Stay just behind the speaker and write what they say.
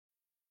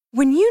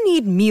When you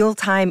need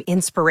mealtime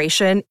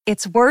inspiration,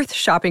 it's worth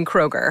shopping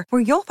Kroger,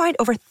 where you'll find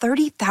over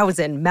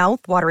 30,000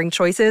 mouth-watering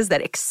choices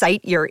that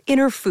excite your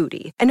inner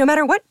foodie. And no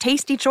matter what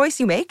tasty choice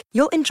you make,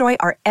 you'll enjoy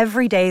our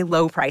everyday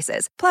low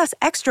prices, plus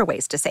extra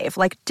ways to save,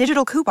 like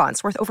digital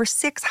coupons worth over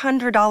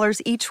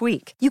 $600 each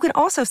week. You can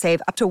also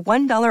save up to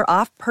 $1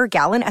 off per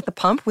gallon at the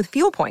pump with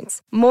fuel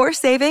points. More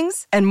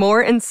savings and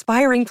more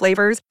inspiring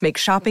flavors make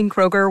shopping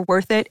Kroger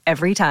worth it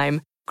every time.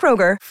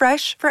 Kroger,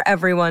 fresh for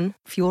everyone.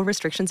 Fuel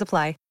restrictions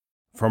apply.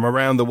 From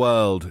around the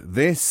world,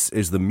 this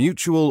is the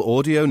Mutual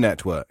Audio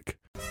Network.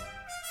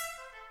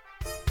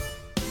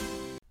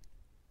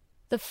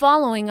 The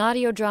following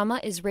audio drama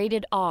is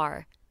rated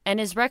R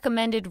and is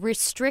recommended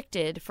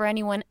restricted for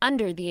anyone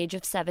under the age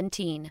of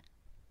 17.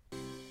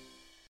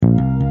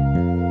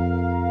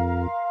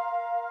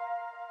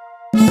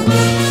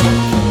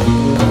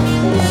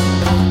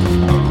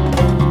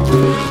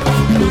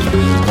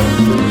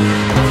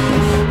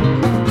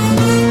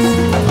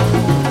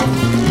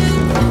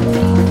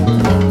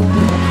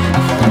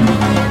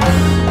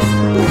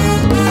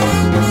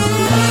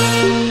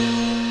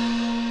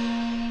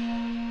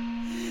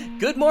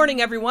 Good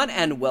morning, everyone,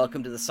 and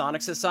welcome to the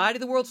Sonic Society,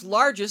 the world's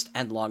largest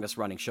and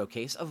longest-running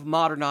showcase of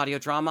modern audio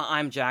drama.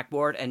 I'm Jack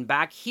Ward, and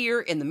back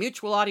here in the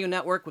Mutual Audio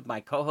Network with my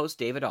co-host,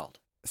 David Auld.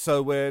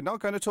 So we're not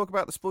going to talk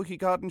about the Spooky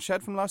Garden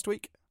Shed from last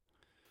week?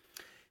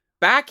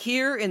 Back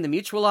here in the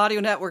Mutual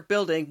Audio Network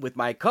building with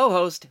my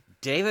co-host,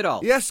 David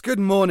Auld. Yes, good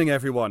morning,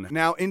 everyone.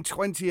 Now, in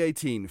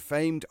 2018,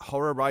 famed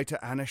horror writer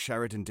Anna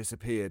Sheridan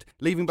disappeared,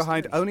 leaving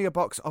behind only a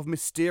box of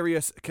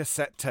mysterious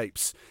cassette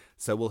tapes.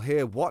 So we'll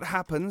hear what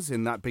happens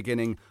in that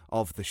beginning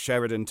of the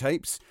Sheridan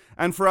tapes.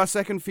 And for our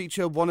second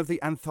feature, one of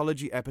the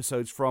anthology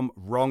episodes from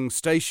Wrong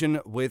Station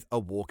with A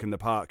Walk in the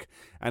Park.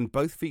 And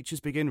both features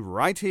begin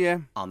right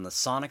here on the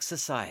Sonic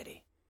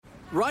Society.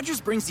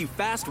 Rogers brings you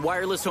fast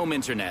wireless home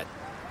internet.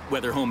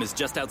 Whether home is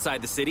just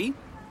outside the city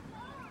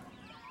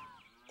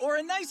or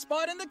a nice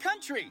spot in the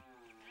country.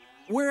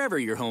 Wherever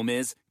your home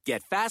is,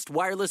 get fast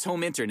wireless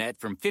home internet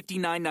from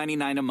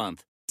 $59.99 a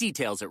month.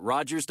 Details at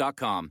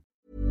Rogers.com.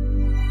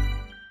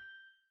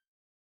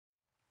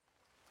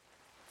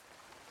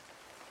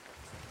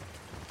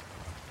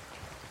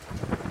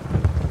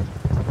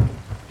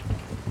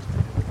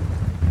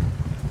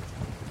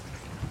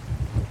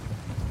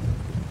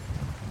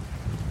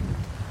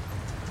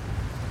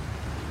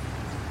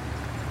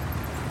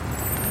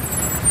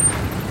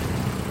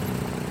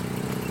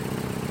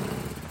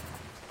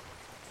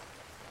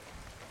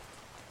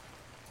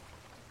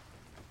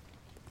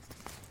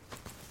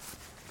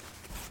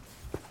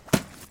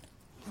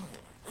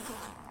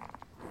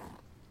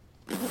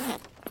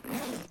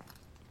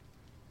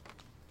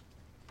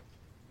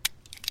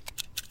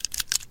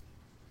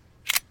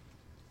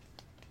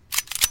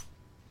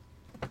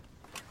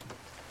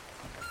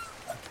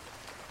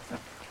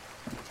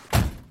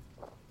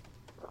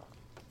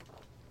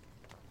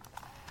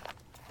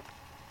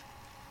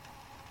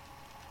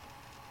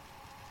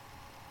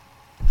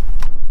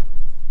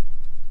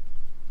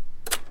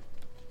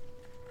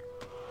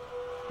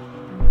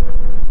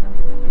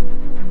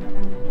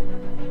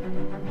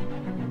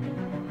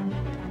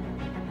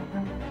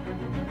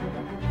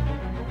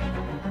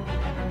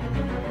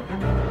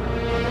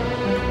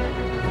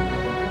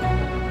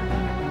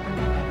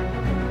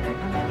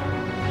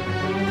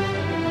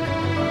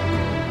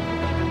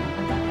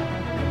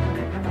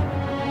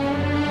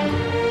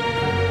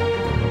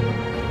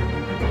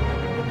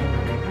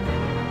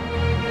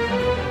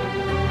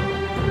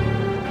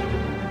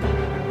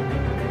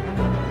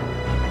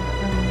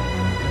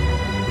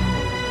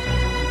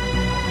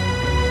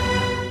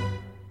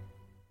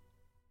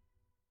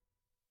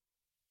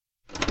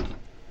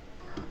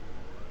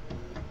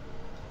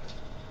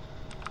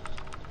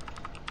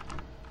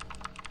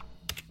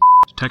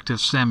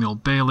 Detective Samuel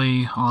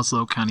Bailey,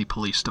 Oslo County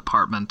Police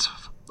Department,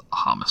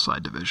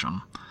 Homicide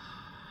Division.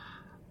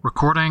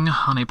 Recording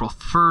on April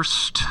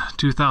 1st,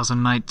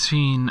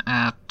 2019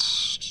 at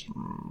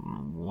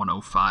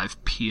 1:05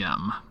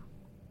 p.m.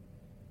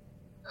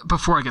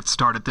 Before I get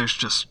started, there's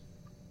just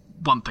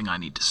one thing I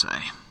need to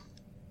say.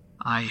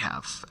 I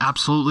have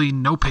absolutely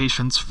no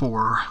patience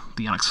for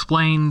the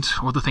unexplained,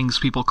 or the things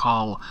people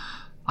call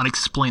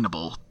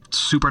unexplainable,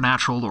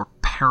 supernatural, or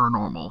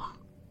paranormal.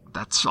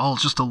 That's all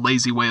just a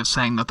lazy way of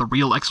saying that the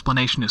real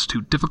explanation is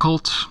too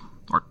difficult,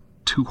 or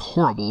too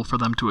horrible for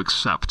them to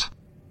accept.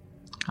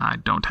 I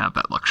don't have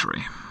that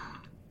luxury.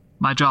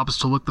 My job is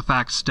to look the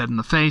facts dead in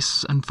the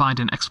face and find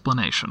an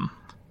explanation,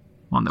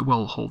 one that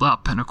will hold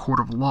up in a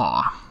court of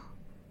law.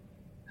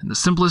 And the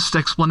simplest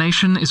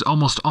explanation is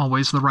almost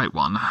always the right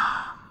one.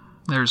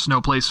 There's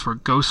no place for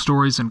ghost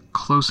stories and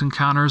close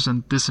encounters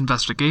in this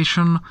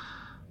investigation,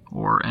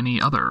 or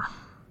any other.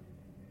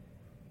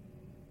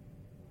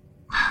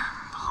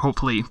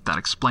 Hopefully that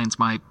explains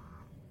my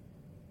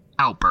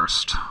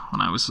outburst when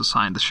I was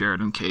assigned the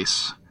Sheridan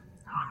case.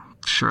 I'm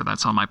sure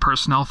that's on my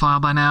personnel file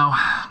by now,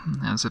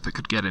 as if it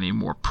could get any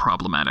more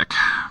problematic.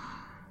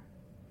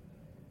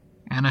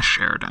 Anna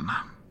Sheridan,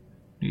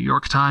 New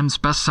York Times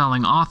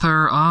best-selling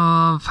author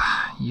of,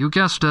 you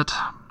guessed it,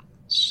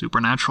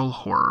 Supernatural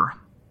horror.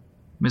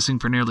 Missing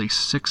for nearly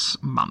 6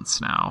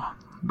 months now.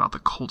 About the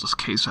coldest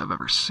case I've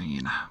ever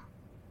seen.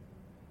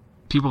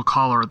 People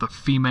call her the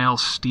female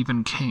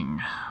Stephen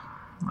King.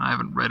 I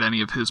haven't read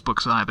any of his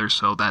books either,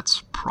 so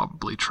that's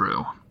probably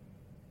true.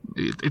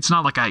 It's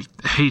not like I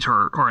hate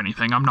her or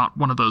anything. I'm not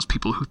one of those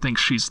people who think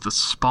she's the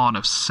spawn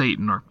of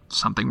Satan or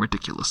something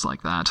ridiculous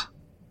like that.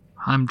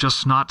 I'm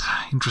just not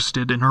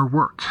interested in her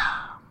work.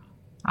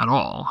 At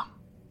all.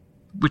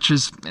 Which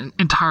is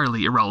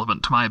entirely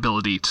irrelevant to my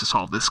ability to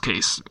solve this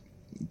case.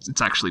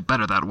 It's actually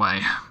better that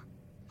way.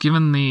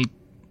 Given the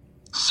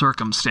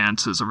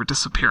circumstances of her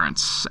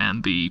disappearance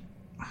and the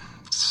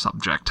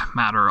subject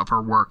matter of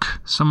her work,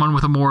 someone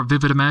with a more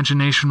vivid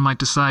imagination might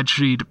decide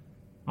she'd,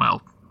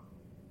 well,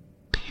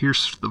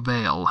 pierced the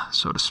veil,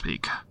 so to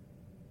speak.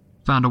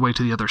 Found a way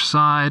to the other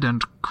side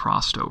and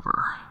crossed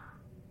over.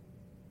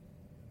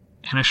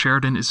 Anna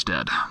Sheridan is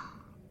dead.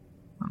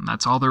 And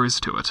that's all there is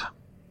to it.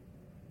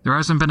 There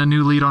hasn't been a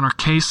new lead on her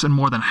case in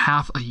more than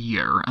half a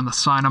year, and the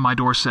sign on my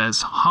door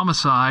says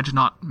homicide,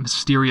 not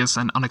mysterious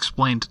and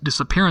unexplained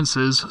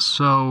disappearances,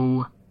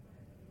 so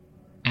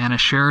Anna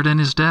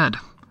Sheridan is dead.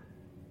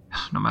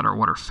 No matter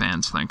what her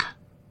fans think.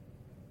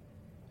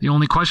 The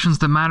only questions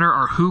that matter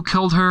are who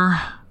killed her,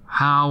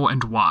 how,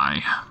 and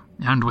why.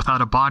 And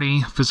without a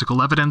body,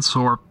 physical evidence,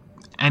 or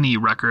any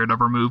record of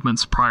her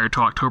movements prior to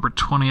October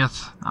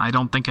 20th, I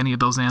don't think any of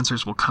those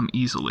answers will come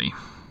easily.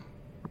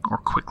 Or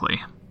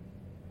quickly.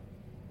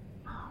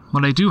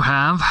 What I do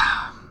have,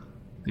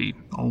 the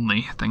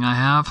only thing I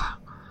have,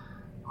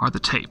 are the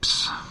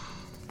tapes.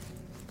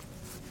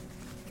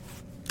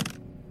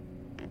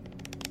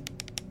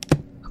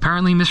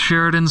 Apparently, Miss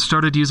Sheridan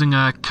started using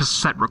a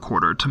cassette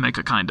recorder to make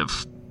a kind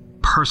of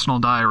personal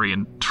diary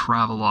and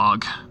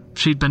travelogue.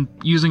 She'd been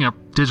using a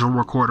digital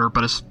recorder,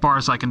 but as far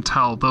as I can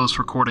tell, those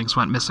recordings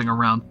went missing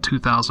around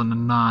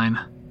 2009.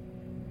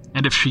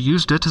 And if she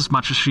used it as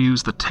much as she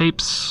used the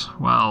tapes,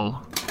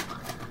 well,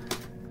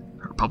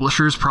 her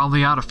publisher's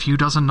probably out a few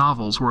dozen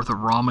novels worth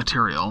of raw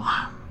material.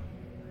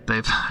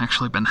 They've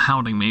actually been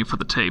hounding me for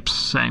the tapes,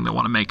 saying they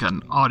want to make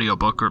an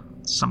audiobook or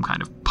some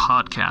kind of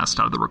podcast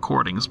out of the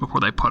recordings before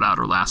they put out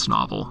her last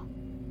novel.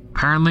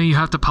 Apparently, you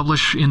have to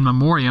publish in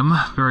memoriam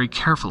very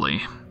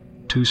carefully.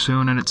 Too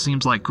soon and it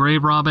seems like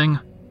grave robbing.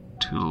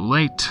 Too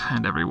late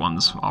and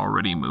everyone's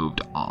already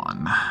moved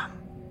on.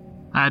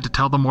 I had to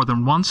tell them more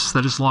than once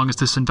that as long as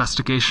this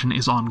investigation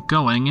is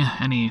ongoing,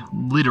 any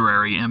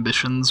literary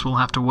ambitions will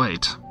have to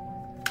wait.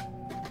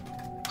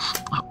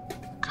 Oh,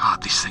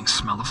 God, these things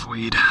smell of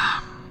weed.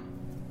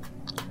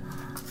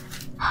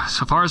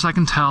 So far as I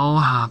can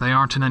tell, they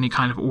aren't in any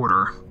kind of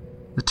order.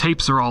 The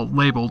tapes are all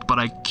labeled, but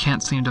I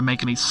can't seem to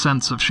make any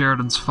sense of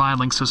Sheridan's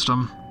filing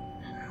system.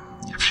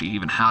 If she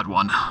even had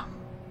one.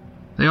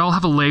 They all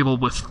have a label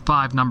with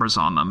 5 numbers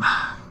on them.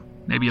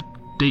 Maybe a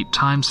date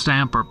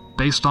timestamp or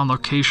based on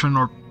location,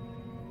 or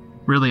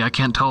really I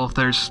can't tell if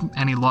there's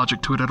any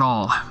logic to it at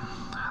all.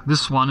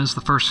 This one is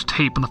the first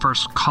tape in the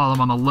first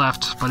column on the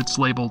left, but it's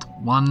labeled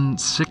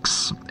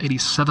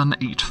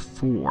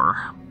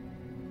 168784.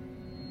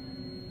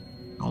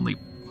 Only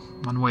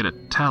one way to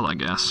tell, I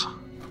guess.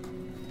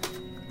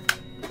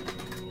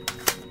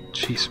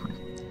 Jeez, my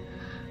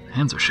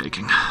hands are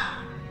shaking.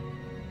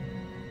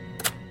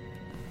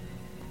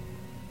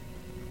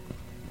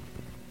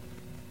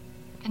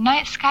 The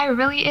night sky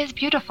really is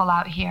beautiful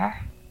out here.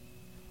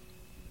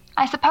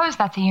 I suppose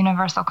that's a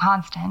universal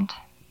constant.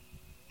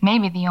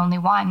 Maybe the only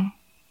one.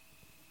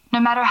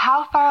 No matter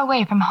how far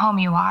away from home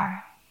you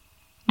are,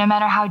 no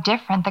matter how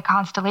different the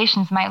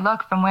constellations might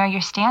look from where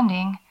you're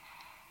standing,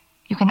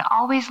 you can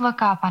always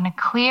look up on a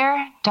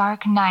clear,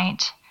 dark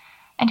night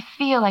and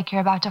feel like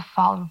you're about to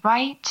fall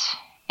right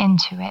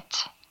into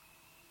it.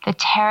 The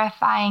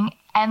terrifying,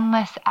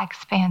 endless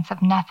expanse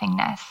of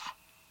nothingness.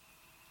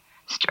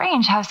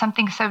 Strange how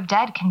something so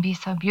dead can be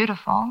so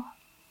beautiful.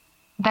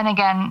 Then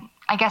again,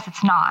 I guess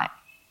it's not.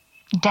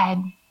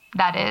 Dead,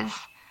 that is.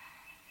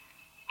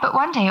 But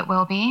one day it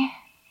will be.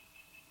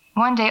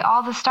 One day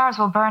all the stars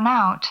will burn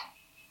out,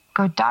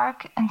 go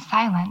dark and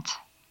silent.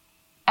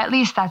 At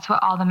least that's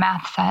what all the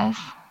math says.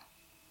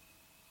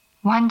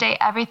 One day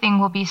everything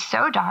will be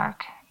so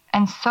dark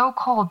and so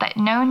cold that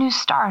no new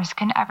stars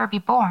can ever be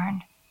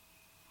born.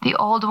 The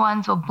old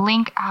ones will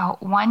blink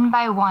out one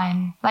by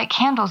one like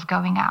candles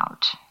going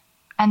out.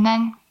 And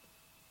then,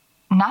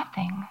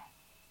 nothing.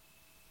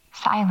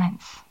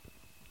 Silence.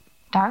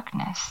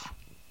 Darkness.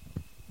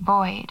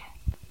 Void.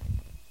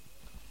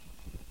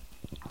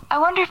 I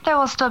wonder if there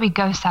will still be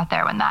ghosts out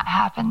there when that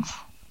happens.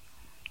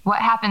 What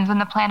happens when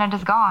the planet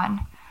is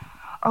gone?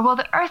 Or will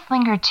the Earth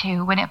linger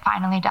too when it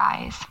finally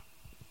dies?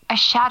 A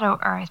shadow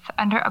Earth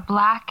under a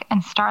black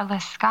and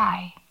starless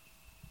sky.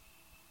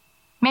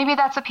 Maybe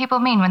that's what people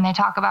mean when they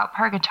talk about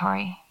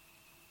purgatory.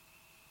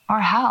 Or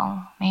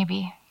hell,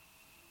 maybe.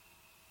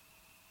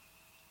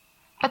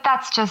 But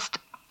that's just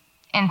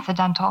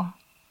incidental.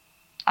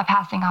 A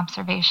passing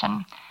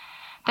observation.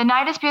 The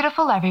night is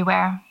beautiful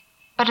everywhere,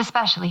 but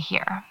especially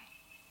here.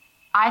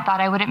 I thought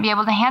I wouldn't be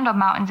able to handle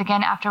mountains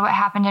again after what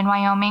happened in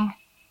Wyoming.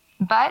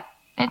 But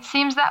It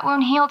seems that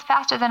wound healed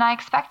faster than I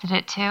expected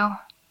it to.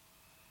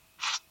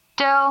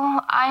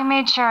 Still, I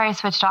made sure I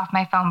switched off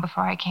my phone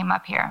before I came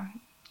up here,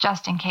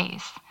 just in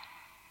case.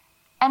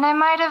 And I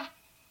might have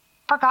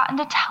forgotten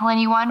to tell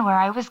anyone where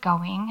I was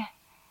going.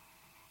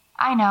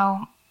 I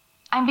know,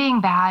 I'm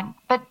being bad,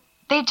 but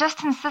they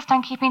just insist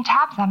on keeping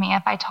tabs on me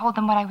if I told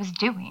them what I was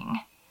doing.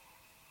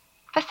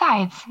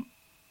 Besides,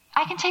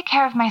 I can take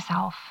care of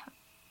myself,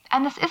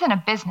 and this isn't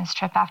a business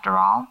trip after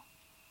all.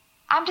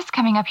 I'm just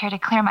coming up here to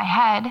clear my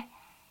head,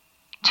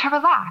 to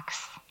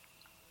relax.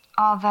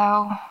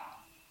 Although...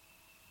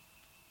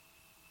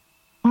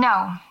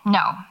 No,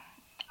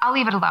 I'll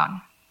leave it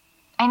alone.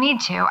 I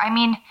need to.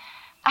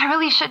 I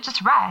really should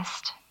just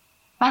rest.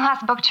 My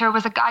last book tour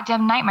was a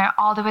goddamn nightmare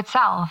all to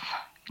itself.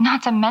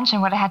 Not to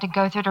mention what I had to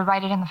go through to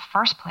write it in the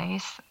first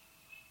place.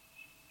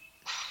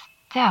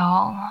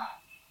 Still...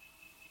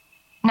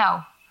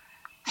 No.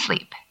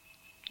 Sleep.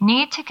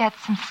 Need to get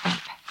some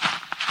sleep.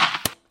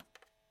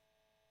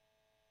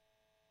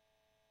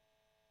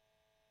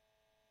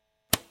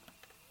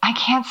 I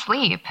can't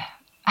sleep.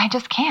 I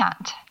just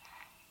can't.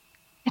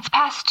 It's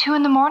past 2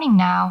 a.m.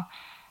 now,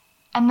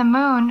 and the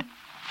moon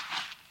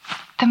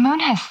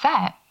has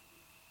set.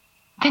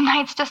 The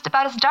night's just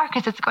about as dark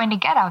as it's going to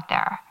get out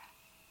there.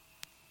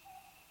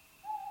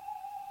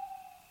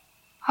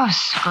 Oh,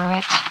 screw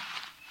it.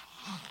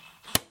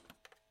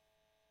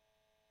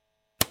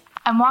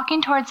 I'm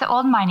walking towards the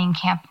old mining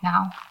camp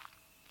now.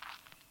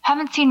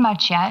 Haven't seen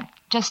much yet,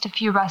 just a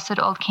few rusted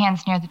old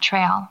cans near the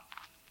trail.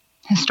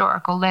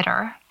 Historical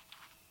litter.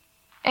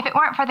 If it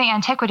weren't for the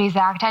Antiquities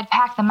Act, I'd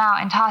pack them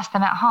out and toss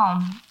them at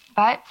home,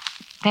 but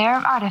they're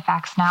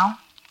artifacts now.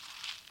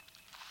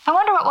 I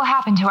wonder what will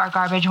happen to our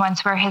garbage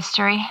once we're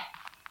history.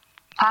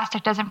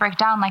 Plastic doesn't break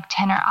down like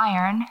tin or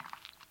iron.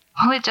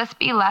 Will it just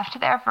be left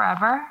there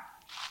forever?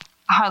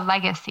 Our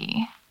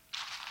legacy.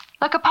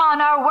 Look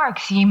upon our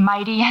works, ye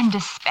mighty, and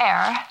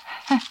despair.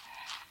 I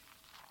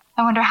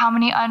wonder how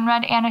many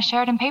unread Anna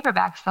Sheridan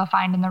paperbacks they'll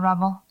find in the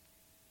rubble.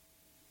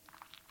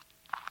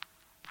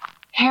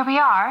 Here we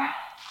are.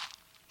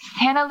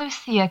 Santa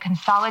Lucia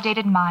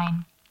Consolidated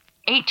Mine,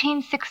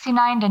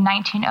 1869 to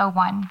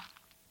 1901.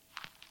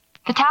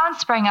 The town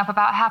sprang up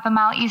about half a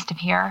mile east of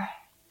here.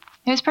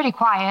 It was pretty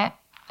quiet,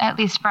 at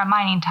least for a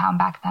mining town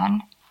back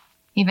then,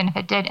 even if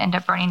it did end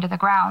up burning to the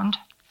ground.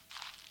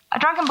 A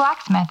drunken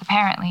blacksmith,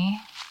 apparently.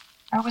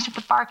 Or was it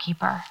the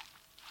barkeeper?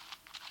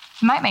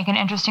 It might make an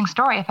interesting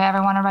story if I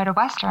ever want to write a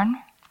Western.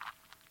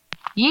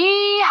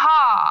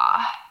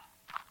 Yee-haw!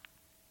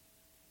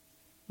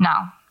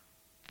 No,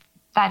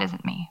 that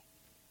isn't me.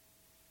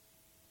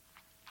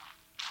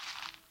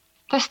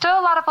 There's still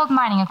a lot of old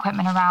mining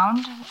equipment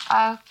around.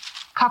 A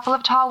couple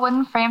of tall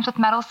wooden frames with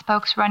metal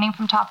spokes running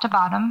from top to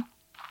bottom.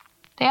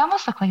 They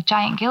almost look like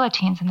giant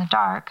guillotines in the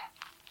dark.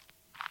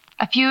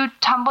 A few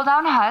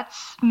tumble-down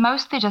huts,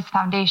 mostly just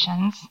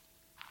foundations,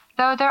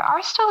 though there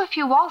are still a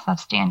few walls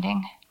left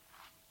standing.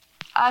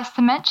 A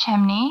cement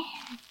chimney,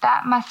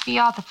 that must be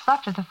all that's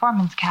left of the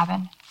foreman's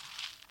cabin.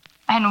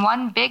 And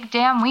one big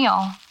damn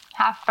wheel,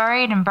 half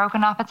buried and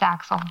broken off its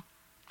axle.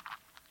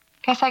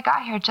 Guess I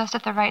got here just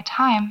at the right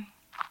time.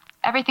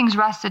 Everything's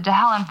rusted to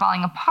hell and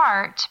falling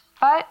apart,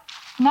 but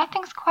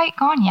nothing's quite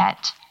gone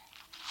yet.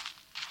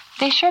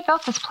 They sure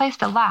built this place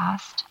to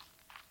last.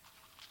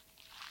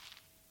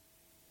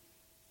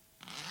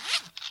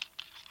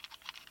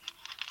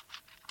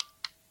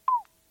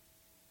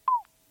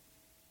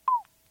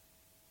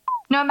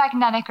 No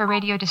magnetic or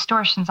radio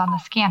distortions on the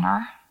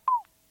scanner.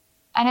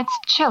 And it's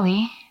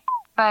chilly,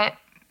 but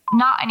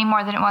not any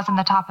more than it was on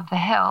the top of the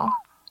hill.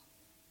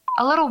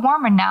 A little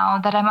warmer now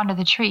that I'm under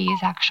the trees,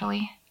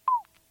 actually.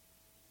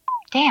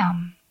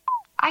 Damn,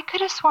 I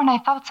could have sworn I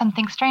felt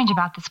something strange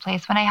about this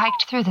place when I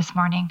hiked through this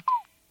morning.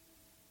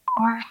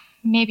 Or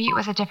maybe it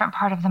was a different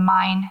part of the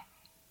mine.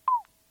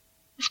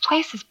 This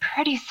place is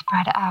pretty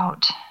spread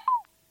out.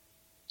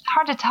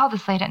 Hard to tell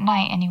this late at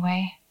night,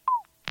 anyway.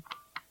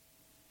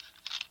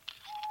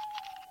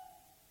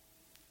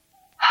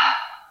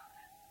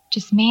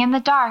 Just me in the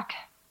dark.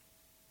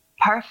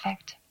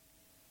 Perfect.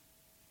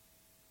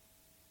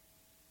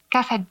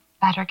 Guess I'd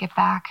better get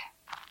back.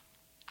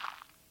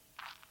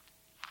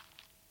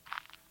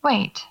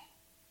 Wait.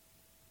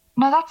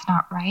 No, that's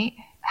not right.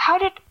 How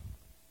did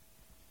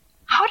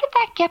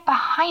that get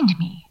behind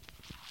me?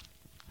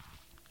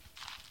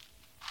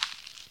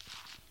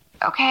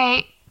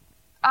 Okay.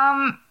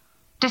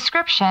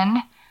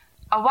 Description.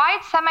 A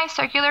wide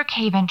semicircular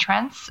cave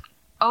entrance,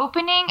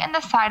 opening in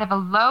the side of a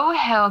low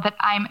hill that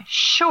I'm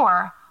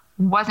sure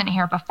wasn't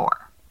here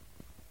before.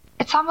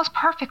 It's almost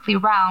perfectly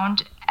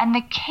round, and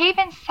the cave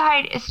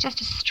inside is just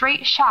a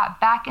straight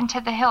shot back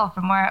into the hill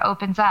from where it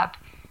opens up.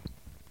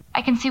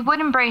 I can see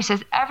wooden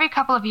braces every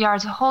couple of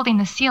yards holding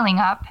the ceiling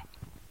up.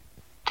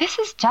 This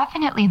is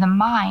definitely the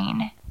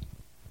mine.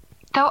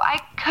 Though I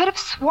could have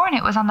sworn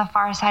it was on the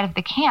far side of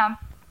the camp,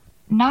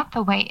 not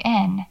the way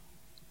in.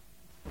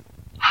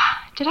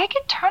 Did I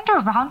get turned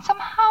around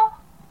somehow?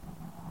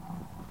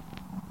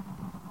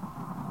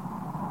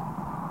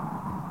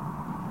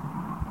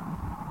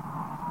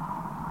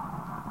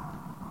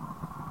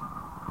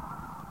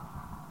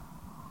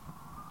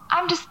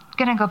 I'm just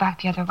gonna go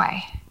back the other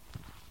way.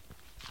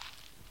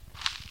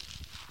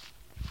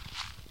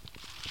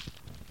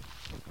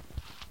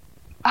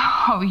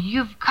 Oh,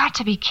 you've got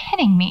to be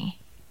kidding me.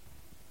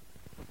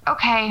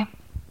 Okay,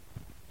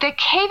 the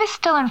cave is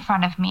still in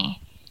front of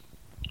me.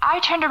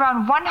 I turned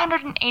around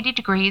 180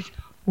 degrees,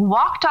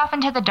 walked off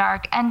into the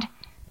dark, and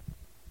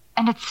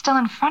it's still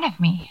in front of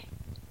me.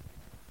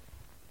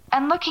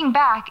 And looking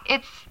back,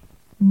 it's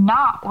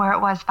not where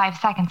it was 5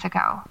 seconds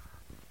ago.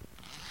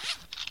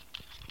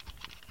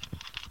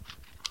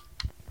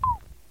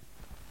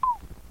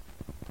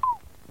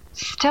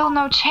 Still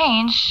no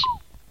change,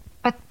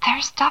 but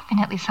there's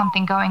definitely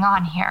something going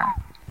on here.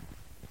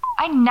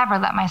 I never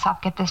let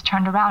myself get this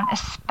turned around,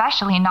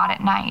 especially not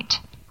at night.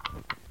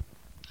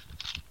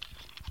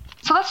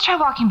 So let's try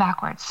walking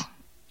backwards.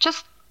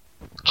 Just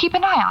keep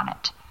an eye on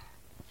it.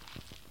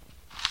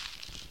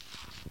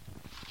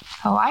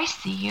 Oh, I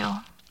see you.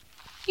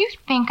 You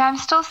think I'm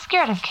still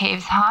scared of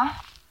caves, huh?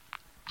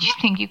 You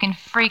think you can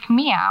freak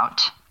me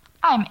out?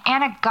 I'm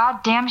Anna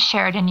goddamn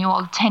Sheridan, you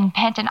old tin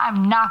pint, and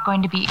I'm not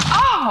going to be...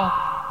 Oh!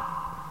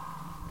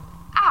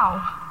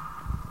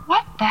 Ow!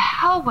 What the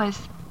hell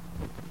was...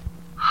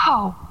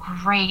 Oh,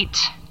 great.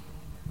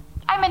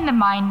 I'm in the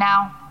mine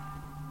now.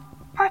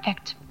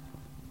 Perfect.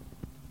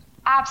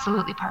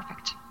 Absolutely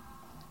perfect.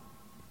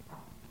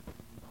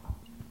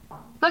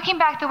 Looking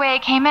back the way I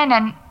came in,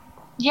 and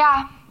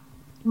yeah,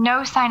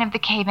 no sign of the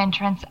cave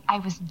entrance I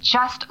was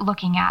just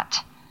looking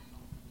at.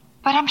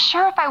 But I'm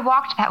sure if I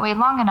walked that way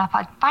long enough,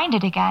 I'd find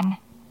it again.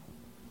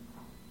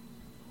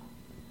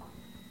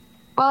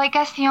 Well, I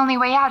guess the only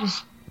way out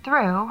is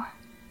through.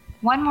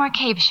 One more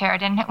cave,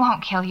 Sheridan. It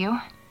won't kill you.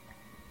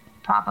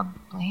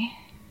 Probably.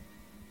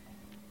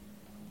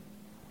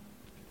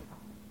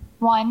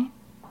 1,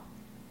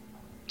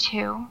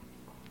 2,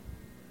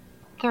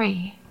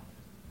 3,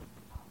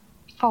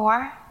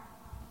 4,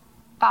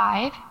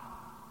 5,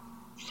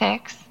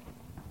 6,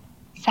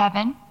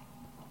 7,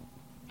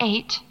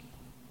 8,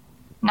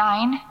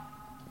 9,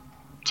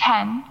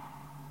 10,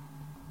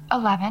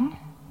 11,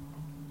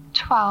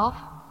 12,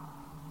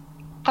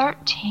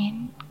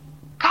 13.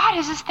 God,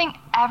 is this thing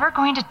ever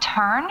going to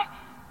turn?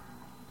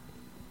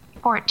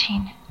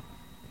 14,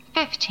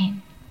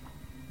 15,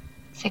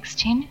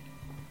 16,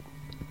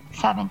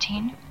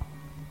 17,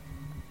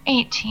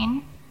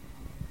 18,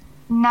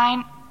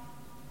 9.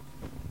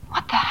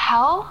 What the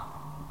hell?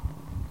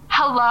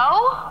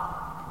 Hello?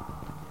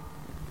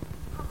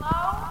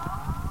 Hello?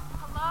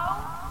 Hello?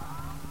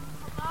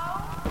 Hello?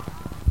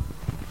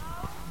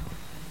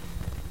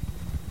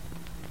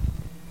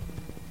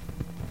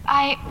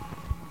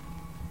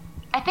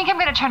 I think I'm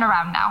gonna turn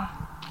around now.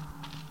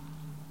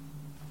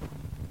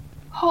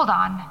 Hold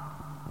on.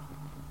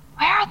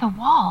 Where are the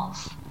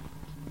walls?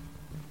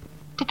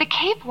 Did the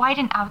cave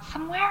widen out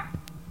somewhere?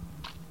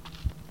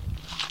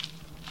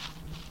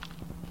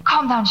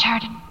 Calm down,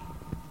 Sheridan.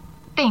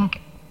 Think.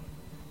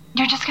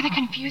 You're just gonna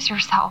confuse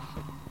yourself.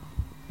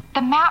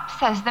 The map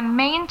says the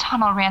main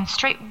tunnel ran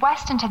straight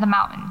west into the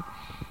mountain.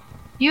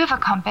 You have a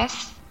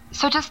compass,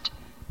 so just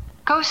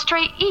go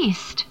straight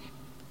east.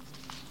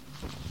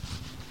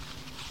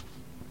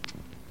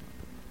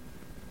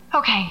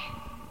 Okay.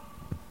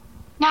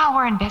 Now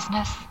we're in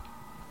business.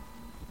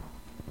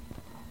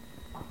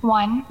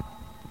 1,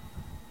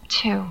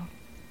 2,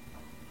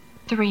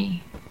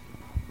 3,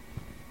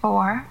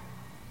 4,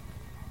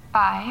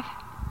 5,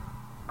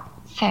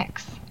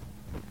 6,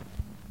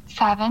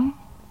 7,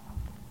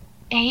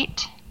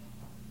 8,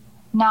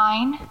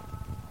 9,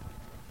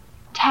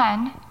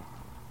 10,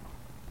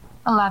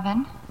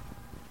 11,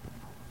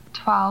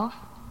 12,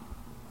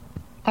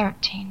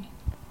 13,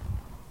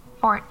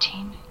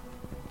 14,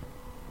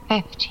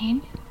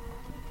 15,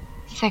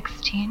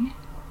 16,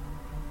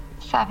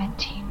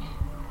 17,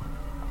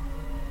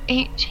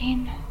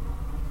 18,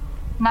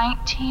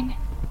 19,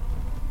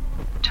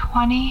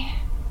 20.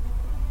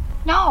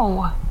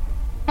 No,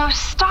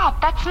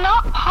 stop. That's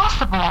not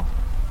possible.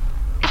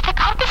 Is the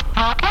compass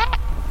broken?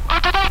 Or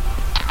did I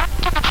turn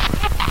to the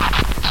cave path?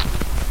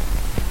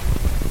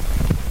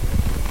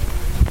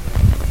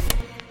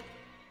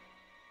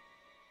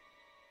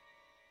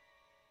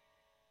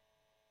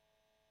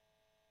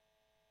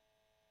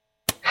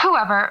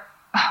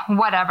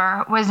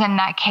 Whatever, was in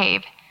that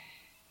cave.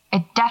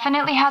 It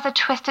definitely has a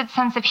twisted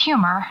sense of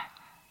humor.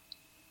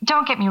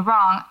 Don't get me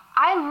wrong,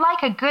 I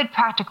like a good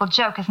practical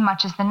joke as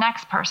much as the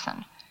next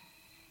person.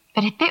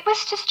 But if it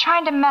was just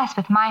trying to mess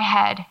with my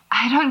head,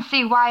 I don't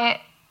see why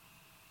it...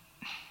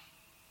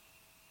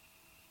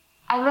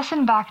 I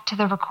listened back to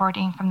the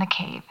recording from the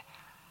cave.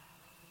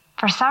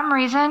 For some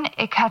reason,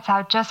 it cuts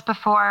out just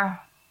before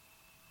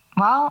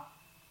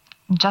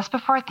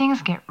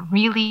things get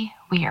really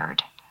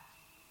weird.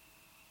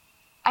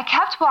 I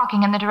kept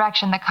walking in the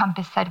direction the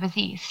compass said was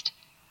east.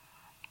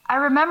 I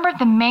remembered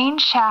the main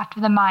shaft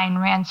of the mine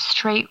ran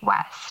straight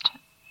west.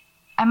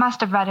 I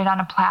must have read it on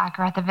a plaque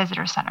or at the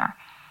visitor center.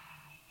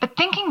 But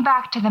thinking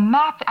back to the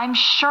map, I'm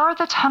sure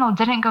the tunnel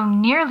didn't go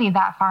nearly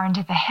that far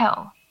into the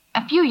hill.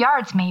 A few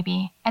yards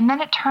maybe, and then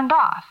it turned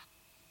off.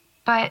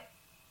 But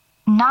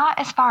not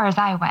as far as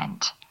I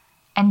went.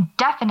 and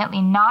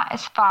definitely not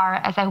as far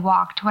as I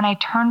walked when I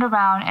turned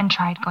around and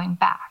tried going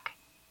back.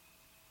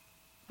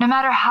 No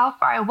matter how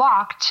far I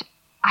walked,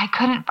 I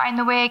couldn't find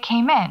the way I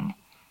came in.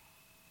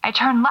 I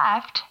turned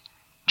left,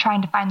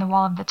 trying to find the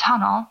wall of the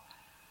tunnel.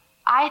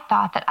 I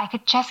thought that I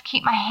could just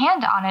keep my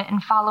hand on it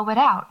and follow it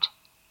out.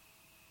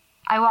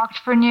 I walked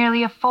for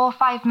nearly a full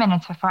 5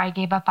 minutes before I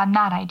gave up on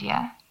that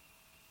idea.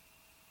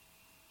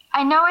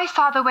 I know I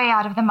saw the way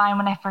out of the mine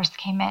when I first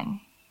came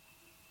in.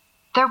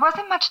 There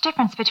wasn't much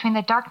difference between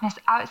the darkness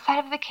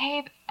outside of the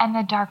cave and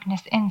the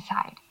darkness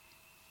inside.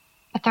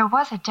 But there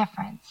was a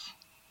difference.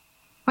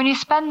 When you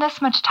spend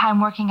this much time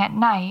working at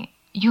night,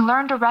 you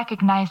learn to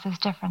recognize those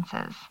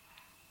differences.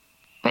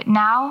 But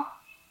now,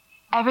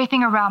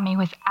 everything around me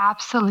was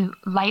absolute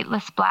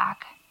lightless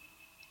black.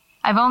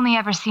 I've only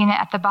ever seen it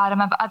at the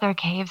bottom of other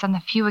caves on the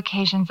few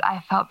occasions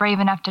I felt brave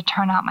enough to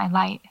turn out my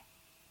light.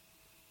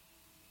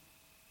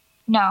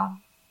 No,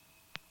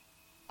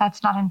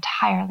 that's not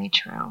entirely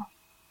true.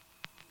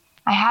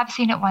 I have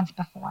seen it once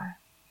before.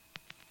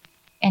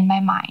 In my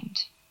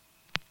mind.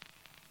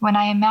 When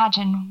I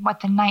imagine what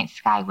the night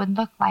sky would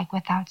look like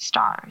without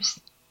stars.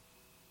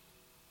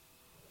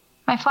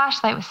 My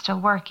flashlight was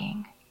still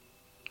working.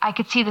 I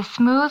could see the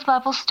smooth,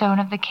 level stone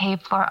of the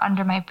cave floor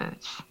under my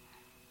boots.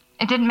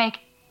 It didn't make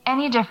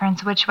any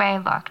difference which way I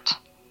looked.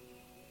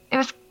 It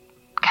was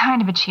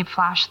kind of a cheap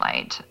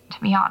flashlight, to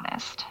be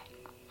honest.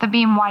 The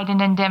beam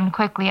widened and dimmed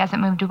quickly as it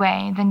moved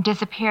away, then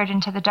disappeared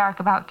into the dark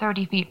about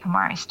 30 feet from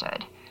where I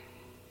stood.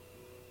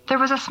 There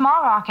was a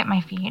small rock at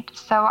my feet,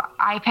 so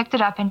I picked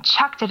it up and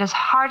chucked it as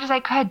hard as I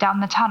could down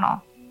the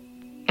tunnel.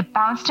 It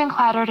bounced and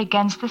clattered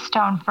against the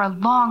stone for a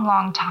long,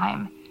 long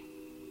time.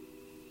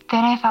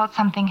 Then I felt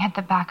something hit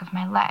the back of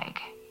my leg.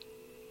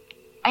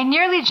 I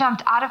nearly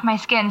jumped out of my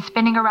skin,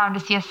 spinning around to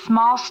see a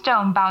small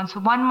stone bounce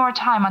one more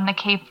time on the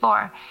cave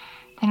floor,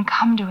 then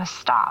come to a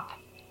stop.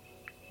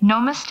 No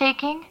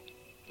mistaking,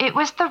 it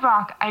was the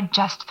rock I'd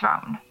just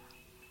thrown.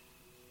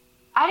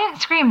 I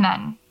didn't scream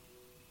then.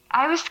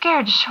 I was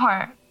scared,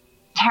 sure.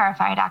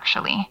 Terrified,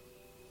 actually.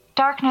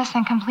 Darkness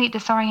and complete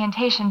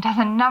disorientation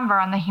doesn't number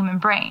on the human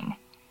brain.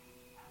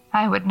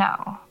 I would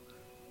know.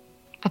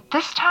 But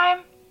this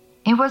time,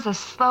 it was a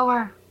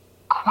slower,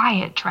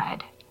 quiet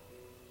dread.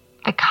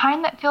 The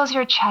kind that fills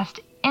your chest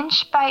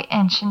inch by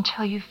inch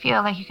until you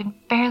feel like you can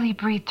barely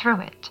breathe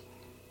through it.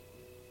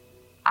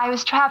 I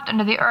was trapped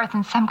under the earth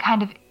in some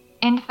kind of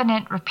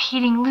infinite,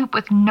 repeating loop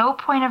with no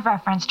point of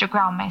reference to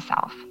ground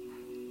myself.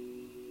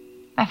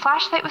 My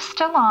flashlight was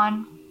still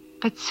on,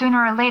 but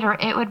sooner or later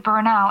it would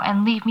burn out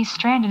and leave me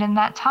stranded in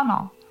that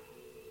tunnel.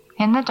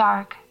 In the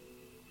dark,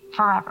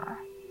 forever.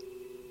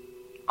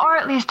 Or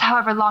at least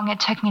however long it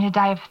took me to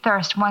die of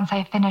thirst once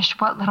I finished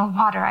what little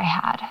water I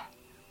had.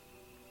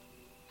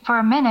 For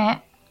a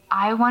minute,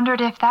 I wondered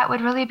if that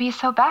would really be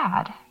so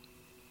bad.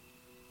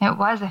 It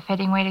was a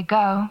fitting way to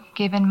go,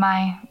 given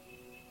my,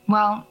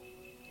 well,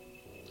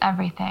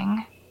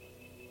 everything.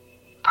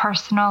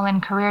 Personal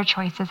and career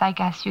choices, I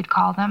guess you'd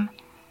call them.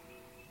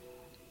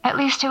 At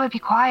least it would be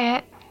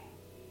quiet.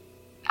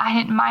 I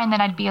didn't mind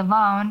that I'd be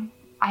alone.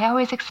 I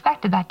always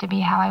expected that to be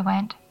how I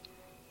went.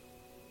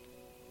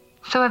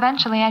 So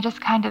eventually I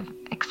just kind of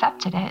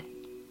accepted it.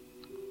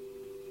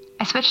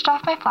 I switched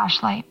off my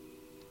flashlight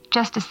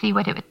just to see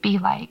what it would be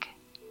like.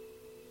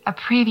 A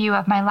preview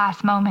of my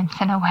last moments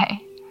in a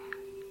way.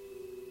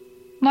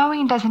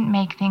 Knowing doesn't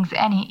make things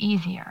any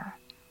easier,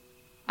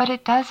 but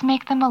it does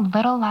make them a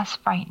little less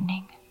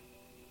frightening.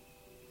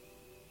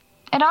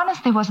 It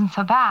honestly wasn't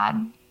so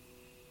bad.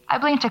 I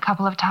blinked a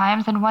couple of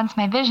times, and once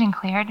my vision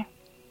cleared,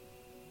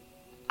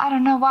 I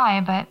don't know why,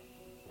 but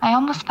I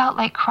almost felt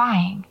like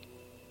crying.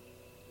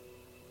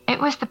 It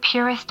was the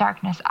purest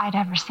darkness I'd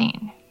ever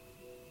seen.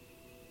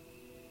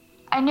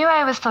 I knew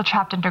I was still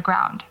trapped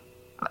underground.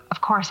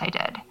 Of course I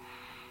did.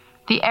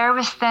 The air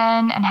was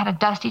thin and had a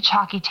dusty,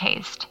 chalky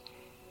taste.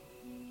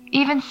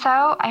 Even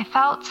so, I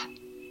felt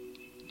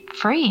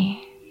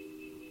free.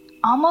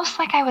 Almost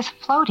like I was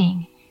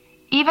floating,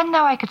 even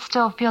though I could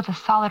still feel the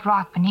solid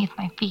rock beneath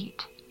my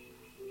feet.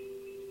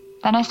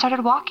 Then I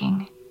started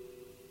walking.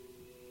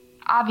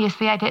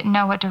 Obviously, I didn't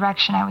know what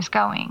direction I was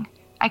going.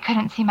 I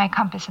couldn't see my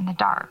compass in the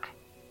dark.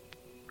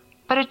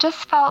 But it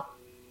just felt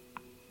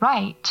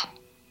right.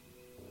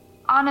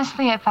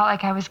 Honestly, it felt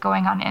like I was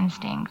going on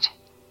instinct.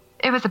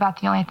 It was about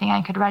the only thing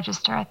I could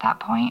register at that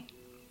point.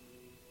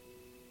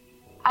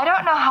 I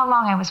don't know how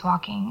long I was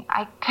walking.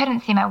 I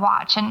couldn't see my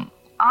watch, and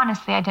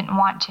honestly, I didn't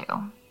want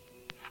to.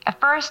 At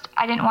first,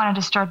 I didn't want to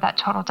disturb that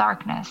total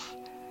darkness.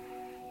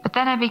 But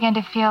then I began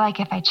to feel like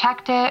if I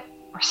checked it,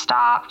 or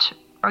stopped,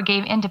 or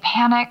gave in to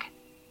panic,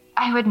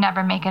 I would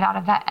never make it out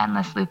of that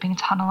endless looping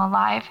tunnel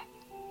alive.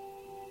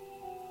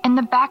 In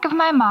the back of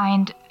my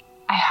mind,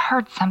 I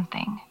heard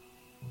something.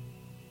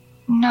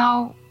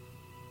 No,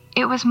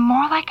 it was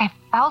more like I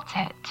felt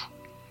it.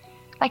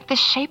 Like the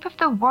shape of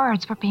the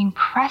words were being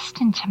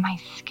pressed into my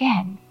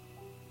skin.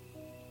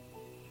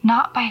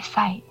 Not by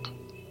sight.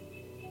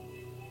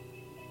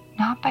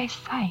 Not by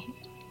sight.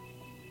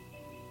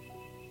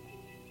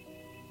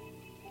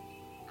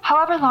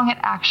 However long it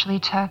actually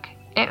took,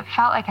 it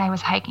felt like I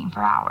was hiking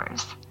for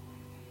hours.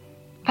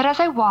 But as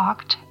I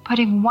walked,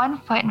 putting one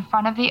foot in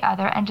front of the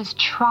other and just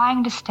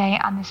trying to stay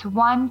on this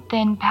one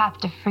thin path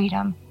to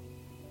freedom,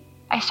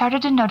 I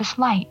started to notice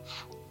lights.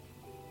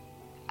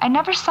 I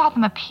never saw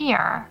them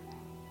appear.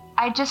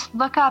 I'd just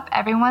look up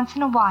every once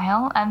in a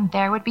while, and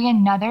there would be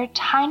another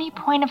tiny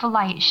point of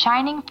light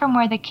shining from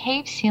where the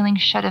cave ceiling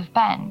should have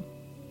been.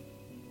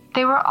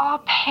 They were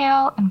all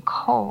pale and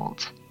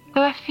cold,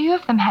 though a few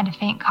of them had a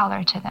faint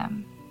color to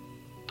them.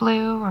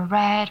 Blue or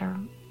red or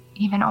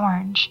even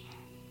orange.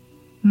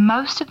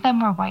 Most of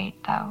them were white,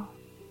 though,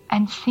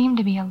 and seemed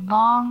to be a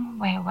long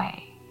way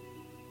away.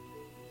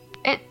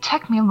 It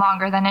took me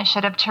longer than it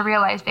should have to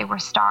realize they were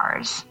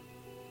stars,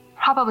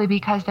 probably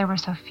because there were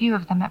so few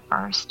of them at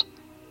first.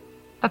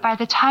 But by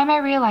the time I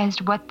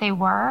realized what they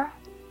were,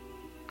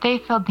 they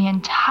filled the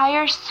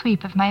entire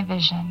sweep of my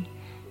vision.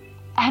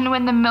 And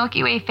when the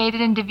Milky Way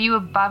faded into view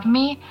above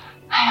me,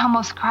 I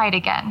almost cried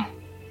again.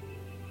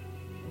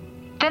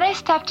 Then I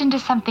stepped into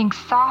something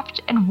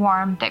soft and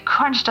warm that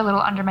crunched a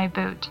little under my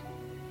boot.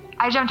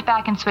 I jumped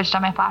back and switched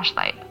on my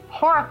flashlight,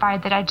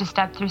 horrified that I'd just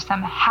stepped through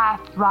some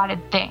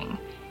half-rotted thing.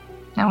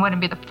 It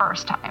wouldn't be the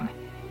first time.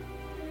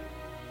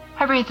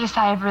 I breathed a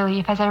sigh of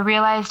relief as I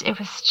realized it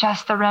was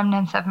just the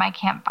remnants of my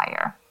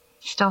campfire,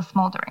 still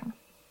smoldering.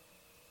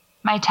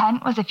 My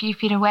tent was a few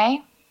feet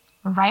away,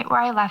 right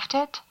where I left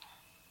it,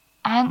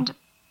 and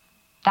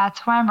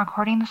that's where I'm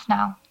recording this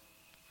now.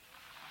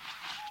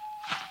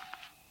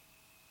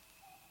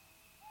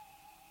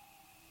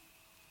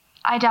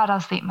 I doubt I'll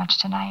sleep much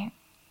tonight.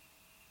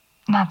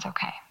 That's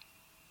okay.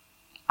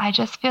 I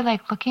just feel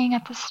like looking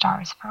at the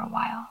stars for a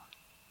while.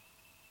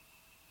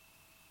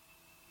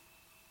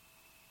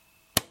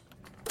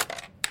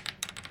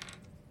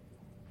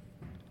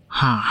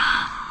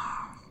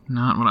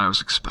 Not what I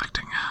was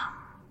expecting.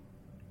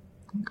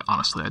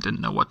 Honestly, I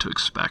didn't know what to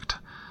expect.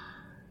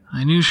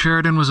 I knew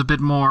Sheridan was a bit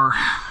more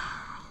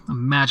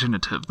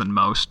imaginative than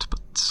most, but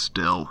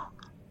still,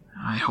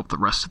 I hope the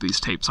rest of these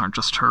tapes aren't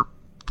just her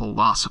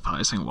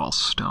philosophizing while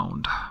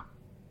stoned.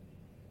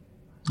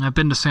 I've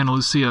been to Santa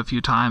Lucia a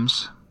few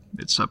times.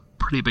 It's a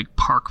pretty big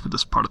park for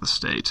this part of the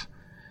state.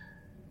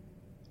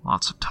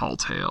 Lots of tall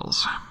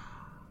tales.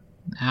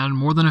 And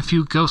more than a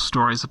few ghost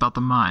stories about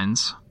the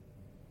mines.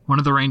 One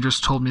of the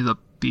rangers told me that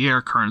the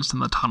air currents in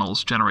the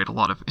tunnels generate a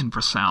lot of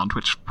infrasound,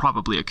 which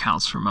probably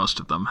accounts for most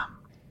of them.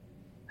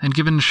 And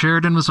given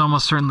Sheridan was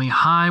almost certainly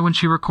high when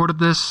she recorded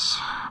this,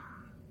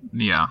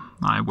 yeah,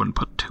 I wouldn't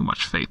put too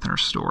much faith in her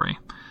story.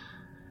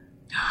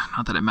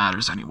 Not that it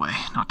matters anyway,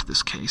 not to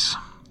this case.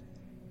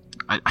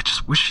 I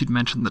just wish she'd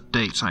mentioned the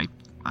date. I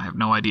have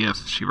no idea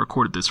if she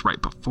recorded this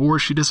right before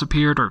she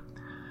disappeared or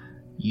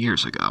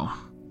years ago.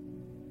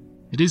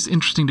 It is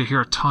interesting to hear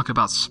her talk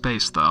about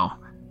space, though.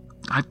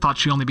 I thought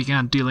she only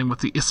began dealing with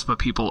the ISFA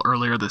people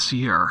earlier this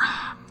year.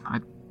 I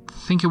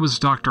think it was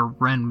Dr.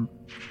 Ren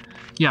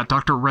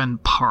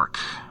Park.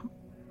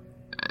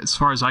 As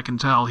far as I can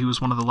tell, he was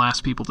one of the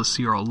last people to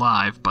see her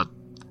alive, but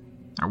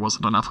there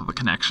wasn't enough of a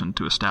connection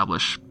to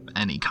establish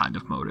any kind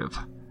of motive.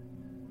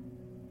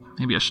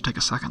 Maybe I should take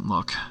a second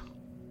look.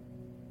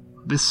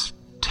 This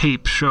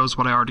tape shows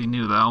what I already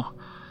knew, though.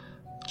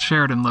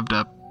 Sheridan lived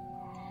a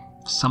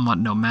somewhat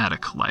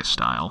nomadic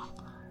lifestyle.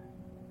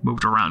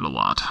 Moved around a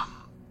lot.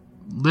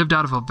 Lived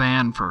out of a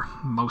van for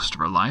most of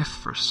her life,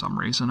 for some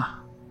reason.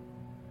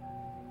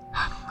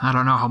 I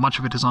don't know how much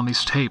of it is on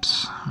these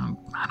tapes, and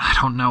I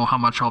don't know how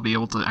much I'll be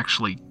able to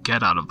actually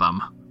get out of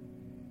them.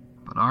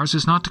 But ours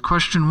is not to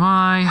question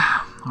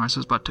why. Ours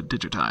is but to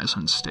digitize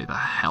and stay the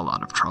hell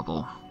out of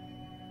trouble.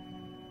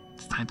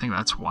 I think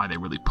that's why they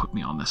really put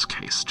me on this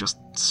case. Just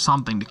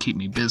something to keep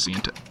me busy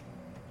and to...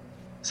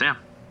 Sam?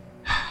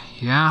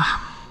 Yeah?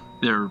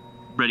 They're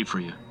ready for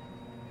you.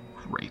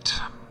 Great.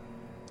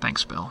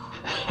 Thanks, Bill.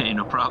 Hey,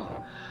 no problem.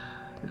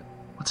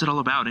 What's it all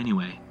about,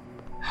 anyway?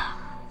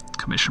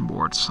 Commission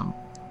board, some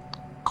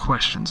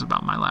questions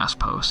about my last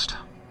post.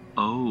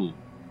 Oh.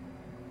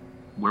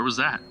 Where was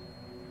that?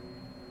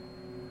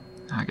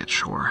 Agate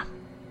Shore.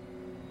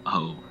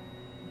 Oh.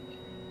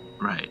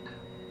 Right.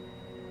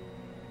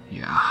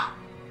 Yeah.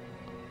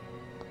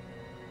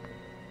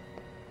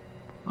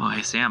 Oh,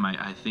 hey, Sam,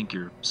 I think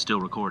you're still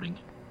recording.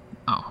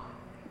 Oh.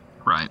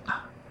 Right.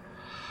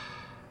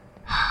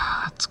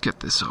 Let's get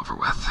this over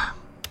with.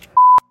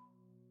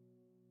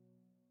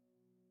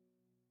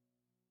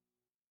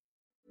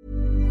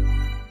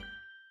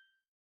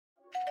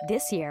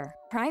 This year,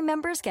 Prime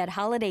members get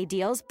holiday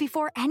deals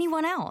before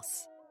anyone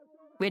else.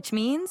 Which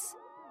means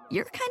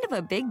you're kind of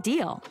a big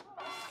deal.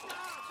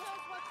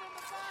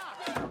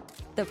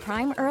 The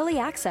Prime Early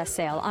Access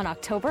Sale on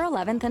October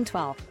 11th and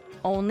 12th,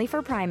 only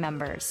for Prime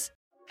members.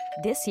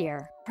 This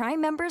year,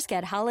 Prime members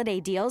get holiday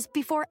deals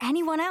before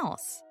anyone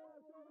else.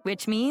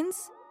 Which means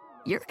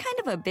you're kind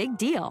of a big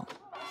deal.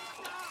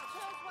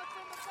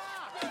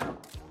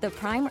 The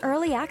Prime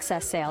Early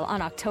Access Sale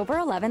on October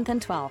 11th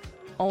and 12th,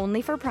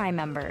 only for Prime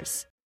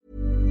members.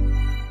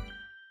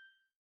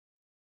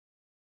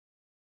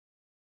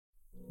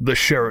 The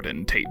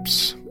Sheridan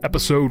Tapes,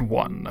 Episode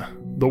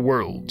 1, The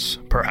Worlds,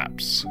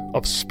 Perhaps,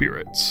 of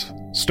Spirits,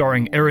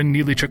 starring Erin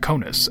Neely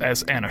Chaconis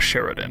as Anna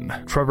Sheridan,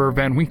 Trevor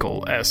Van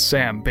Winkle as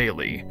Sam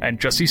Bailey, and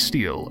Jesse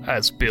Steele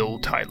as Bill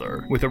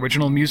Tyler, with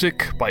original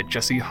music by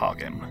Jesse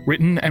Hagen.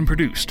 Written and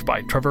produced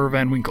by Trevor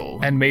Van Winkle,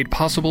 and made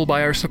possible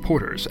by our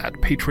supporters at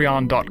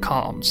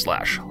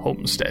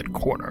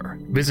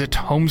patreon.com/homesteadcorner. Visit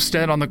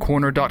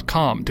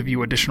homesteadonthecorner.com to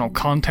view additional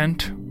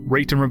content,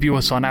 rate and review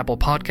us on Apple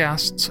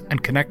Podcasts,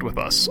 and connect with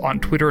us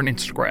on Twitter and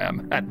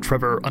Instagram at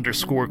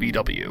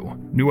Trevor_VW.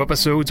 New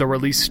episodes are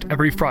released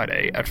every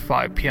Friday at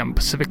 5 p.m.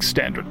 Pacific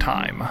Standard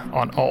Time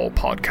on all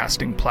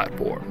podcasting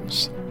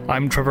platforms.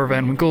 I'm Trevor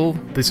Van Winkle,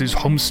 this is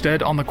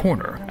Homestead on the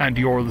Corner, and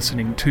you're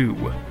listening to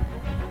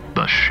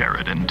The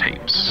Sheridan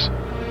Tapes.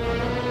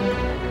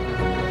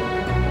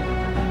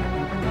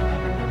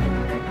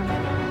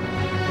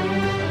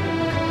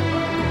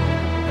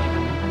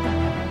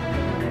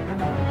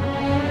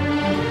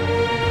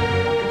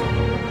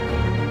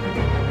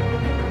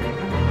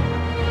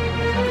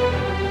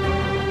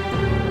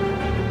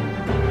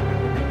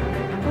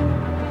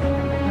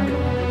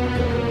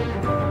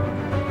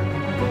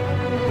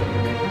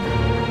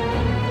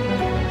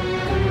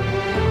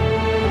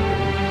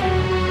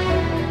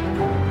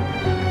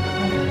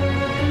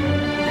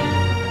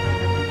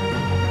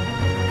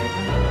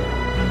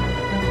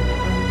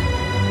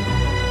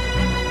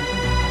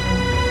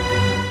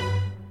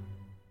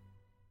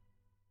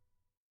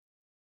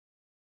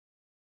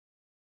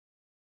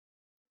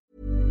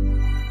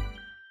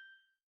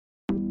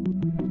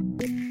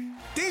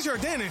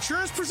 Desjardins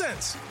Insurance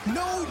presents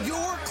Know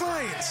Your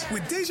Clients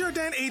with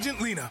Desjardins agent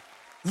Lena.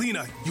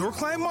 Lena, your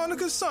client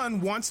Monica's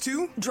son wants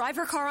to drive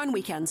her car on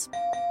weekends.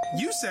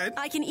 You said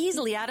I can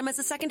easily add him as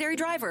a secondary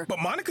driver. But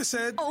Monica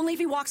said only if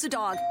he walks a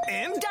dog.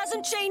 And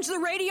doesn't change the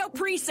radio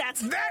presets.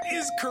 That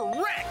is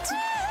correct.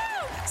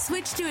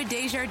 Switch to a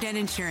Desjardins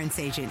Insurance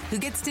agent who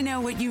gets to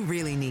know what you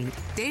really need.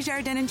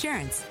 Desjardins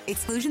Insurance.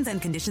 Exclusions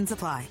and conditions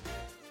apply.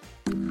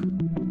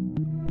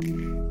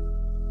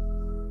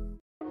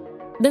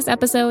 This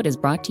episode is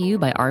brought to you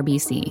by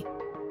RBC.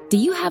 Do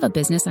you have a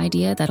business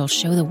idea that'll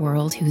show the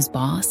world who's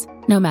boss?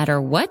 No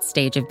matter what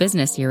stage of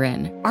business you're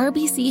in,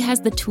 RBC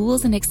has the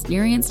tools and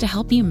experience to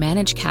help you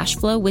manage cash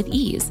flow with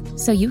ease,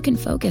 so you can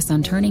focus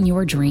on turning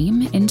your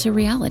dream into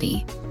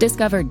reality.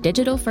 Discover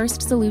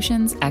digital-first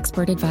solutions,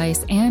 expert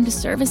advice, and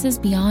services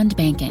beyond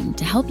banking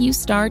to help you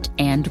start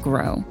and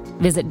grow.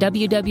 Visit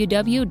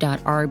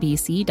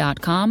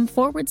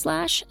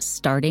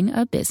www.rbc.com/starting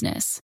a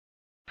business.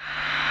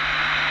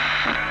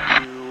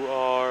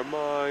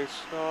 My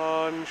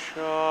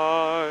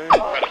sunshine.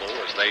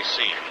 Incredible as they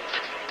seem,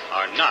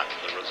 are not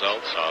the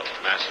results of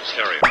mass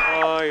hysteria.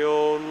 I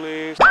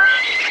only.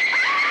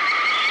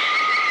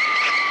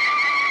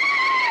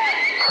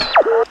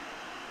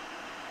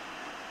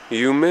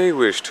 You may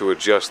wish to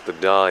adjust the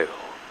dial.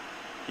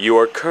 You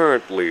are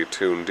currently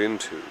tuned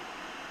into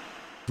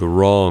the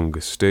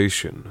wrong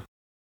station.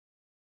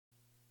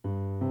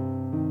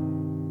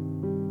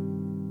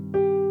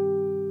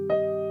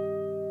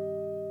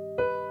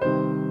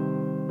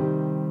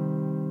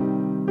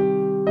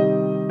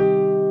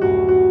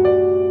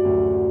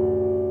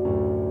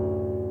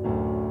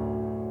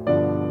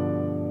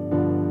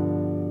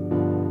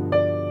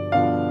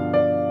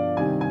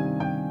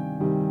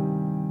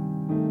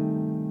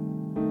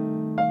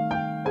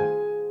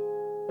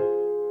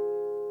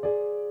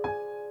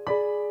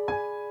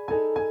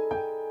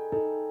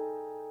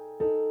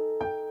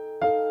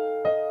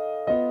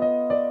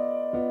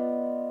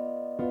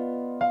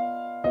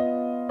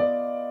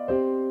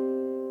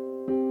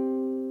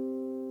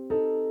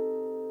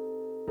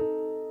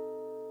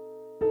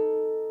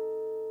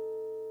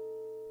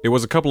 It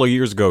was a couple of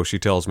years ago, she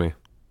tells me.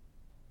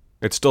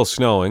 It's still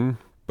snowing,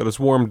 but it's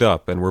warmed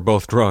up and we're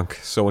both drunk,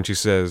 so when she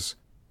says,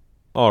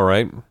 "All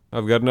right,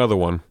 I've got another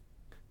one,"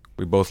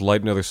 we both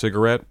light another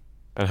cigarette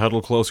and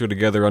huddle closer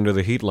together under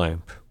the heat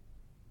lamp.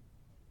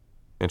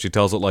 And she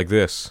tells it like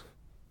this.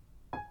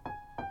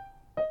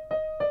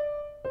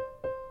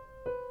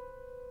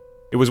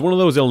 It was one of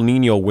those El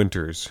Nino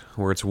winters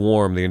where it's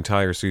warm the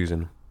entire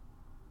season.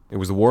 It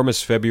was the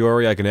warmest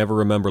February I can ever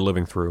remember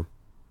living through.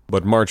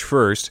 But March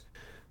 1st,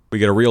 we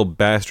get a real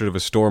bastard of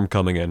a storm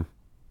coming in.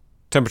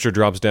 Temperature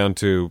drops down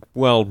to,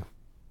 well,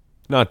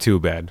 not too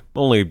bad.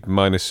 Only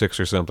 -6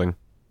 or something.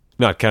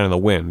 Not counting the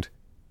wind,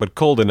 but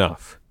cold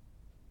enough.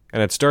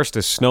 And it starts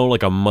to snow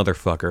like a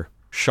motherfucker.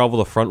 Shovel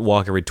the front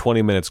walk every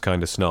 20 minutes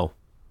kind of snow.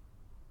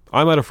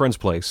 I'm at a friend's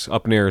place,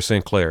 up near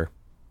St. Clair.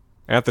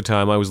 At the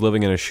time, I was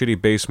living in a shitty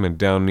basement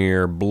down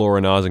near Bloor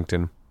and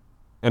Ossington.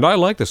 And I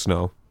like the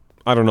snow.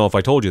 I don't know if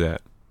I told you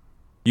that.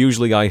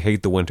 Usually I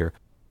hate the winter,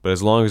 but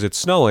as long as it's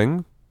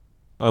snowing,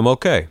 I'm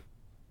okay.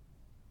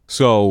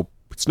 So,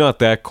 it's not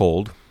that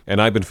cold, and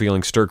I've been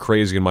feeling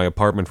stir-crazy in my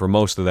apartment for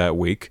most of that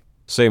week,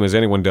 same as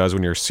anyone does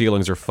when your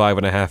ceilings are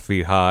 5.5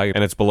 feet high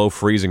and it's below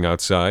freezing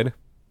outside.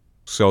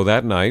 So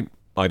that night,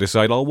 I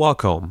decide I'll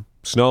walk home,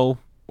 snow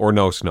or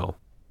no snow.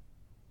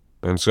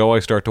 And so I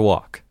start to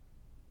walk.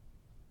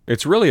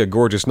 It's really a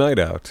gorgeous night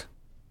out.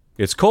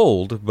 It's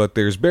cold, but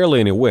there's barely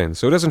any wind,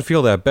 so it doesn't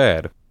feel that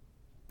bad.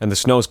 and the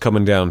snow's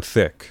coming down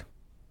thick.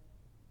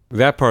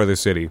 That part of the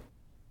city,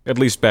 at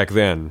least back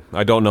then,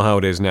 I don't know how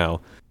it is now,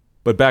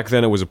 but back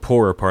then it was a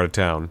poorer part of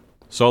town,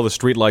 so all the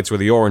streetlights were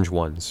the orange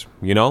ones,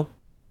 you know?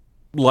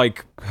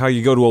 Like how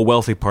you go to a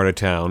wealthy part of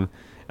town,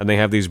 and they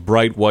have these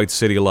bright white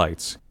city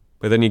lights,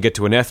 but then you get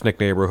to an ethnic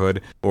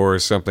neighborhood or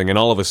something, and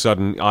all of a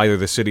sudden either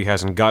the city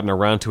hasn't gotten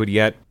around to it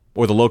yet,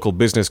 or the local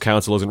business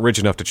council isn't rich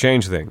enough to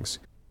change things,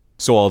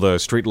 so all the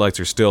streetlights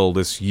are still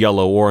this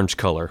yellow-orange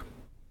color.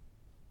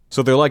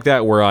 So they're like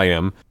that where I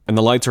am, and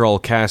the lights are all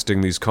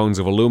casting these cones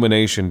of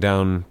illumination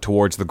down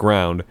towards the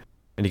ground,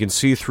 and you can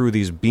see through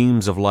these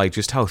beams of light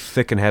just how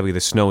thick and heavy the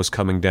snow is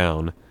coming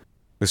down.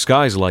 The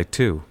sky's light,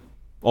 too.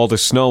 All the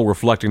snow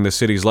reflecting the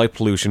city's light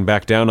pollution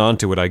back down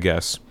onto it, I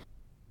guess.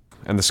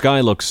 And the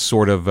sky looks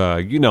sort of,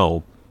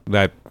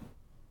 that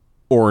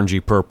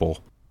orangey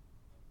purple.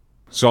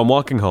 So I'm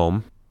walking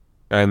home,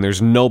 and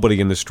there's nobody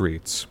in the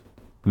streets.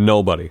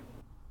 Nobody.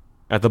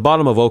 At the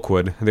bottom of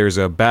Oakwood, there's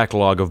a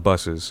backlog of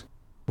buses.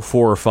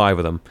 4 or 5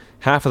 of them.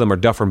 Half of them are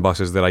Dufferin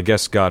buses that I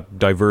guess got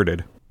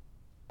diverted.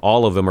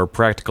 All of them are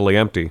practically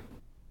empty.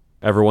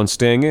 Everyone's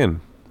staying in,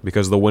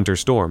 because of the winter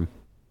storm.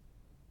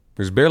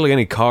 There's barely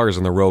any cars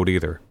on the road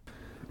either.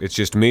 It's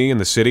just me and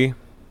the city,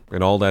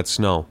 and all that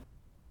snow.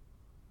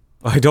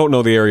 I don't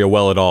know the area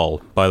well at all,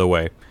 by the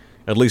way.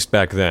 At least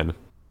back then.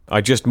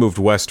 I just moved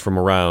west from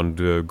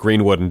around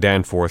Greenwood and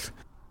Danforth.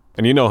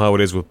 And you know how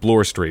it is with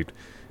Bloor Street.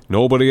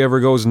 Nobody ever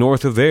goes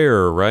north of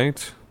there,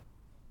 right?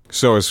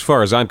 So as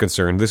far as I'm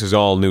concerned, this is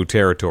all new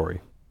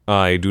territory.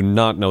 I do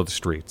not know the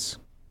streets.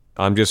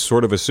 I'm just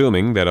sort of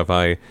assuming that if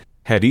I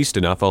head east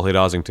enough, I'll hit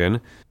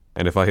Ossington,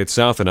 and if I hit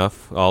south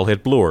enough, I'll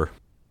hit Bloor.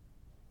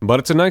 But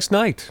it's a nice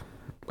night,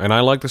 and I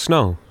like the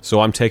snow,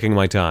 so I'm taking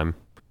my time,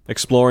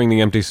 exploring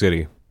the empty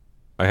city.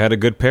 I had a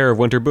good pair of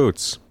winter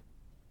boots.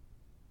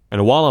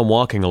 And while I'm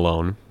walking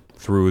alone,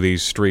 through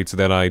these streets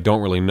that I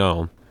don't really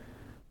know,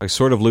 I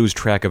sort of lose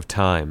track of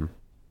time.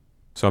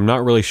 So I'm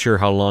not really sure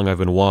how long I've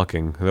been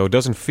walking, though it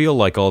doesn't feel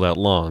like all that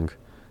long,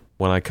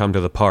 when I come to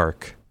the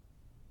park.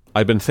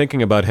 I'd been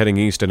thinking about heading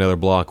east another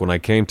block when I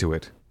came to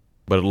it,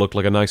 but it looked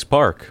like a nice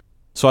park,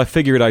 so I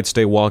figured I'd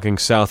stay walking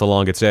south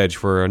along its edge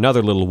for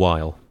another little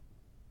while.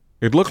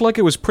 It looked like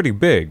it was pretty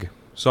big,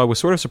 so I was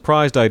sort of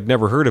surprised I'd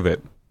never heard of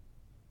it.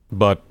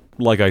 But,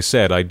 like I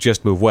said, I'd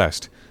just moved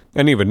west,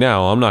 and even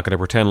now I'm not going to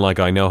pretend like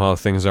I know how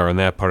things are in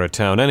that part of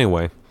town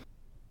anyway.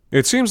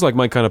 It seems like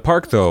my kind of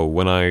park, though,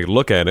 when I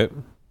look at it.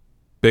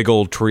 Big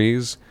old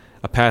trees,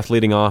 a path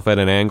leading off at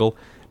an angle,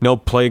 no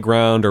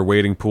playground or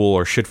wading pool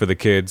or shit for the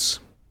kids.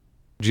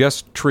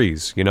 Just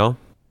trees, you know?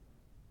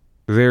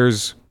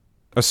 There's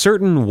a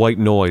certain white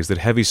noise that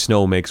heavy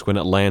snow makes when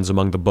it lands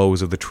among the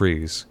boughs of the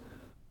trees.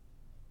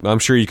 I'm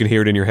sure you can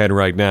hear it in your head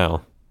right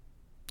now.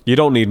 You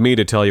don't need me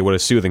to tell you what a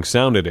soothing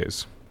sound it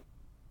is.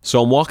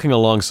 So I'm walking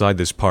alongside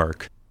this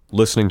park,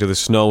 listening to the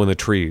snow in the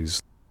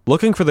trees,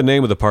 looking for the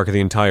name of the park the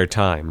entire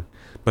time,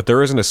 but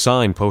there isn't a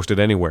sign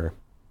posted anywhere.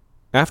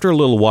 After a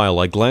little while,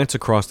 I glance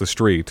across the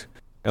street,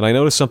 and I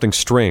notice something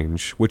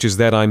strange, which is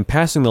that I'm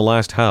passing the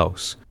last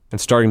house,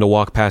 and starting to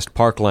walk past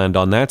parkland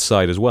on that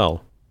side as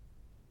well.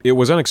 It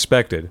was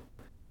unexpected,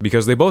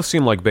 because they both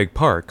seem like big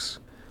parks,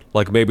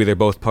 like maybe they're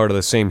both part of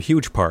the same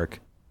huge park,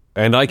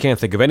 and I can't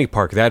think of any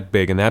park that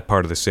big in that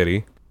part of the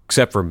city,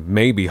 except for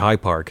maybe High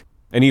Park,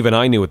 and even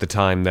I knew at the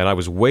time that I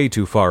was way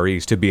too far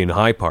east to be in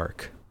High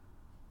Park.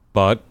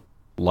 But,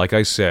 like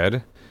I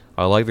said,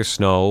 I like the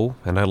snow,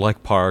 and I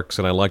like parks,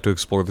 and I like to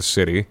explore the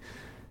city,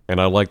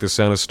 and I like the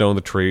sound of snow in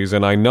the trees,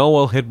 and I know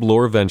I'll hit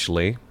Bloor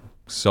eventually,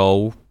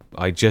 so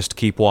I just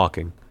keep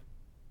walking.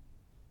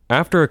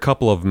 After a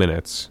couple of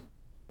minutes,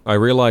 I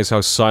realize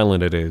how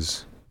silent it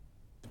is.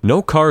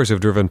 No cars have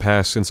driven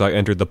past since I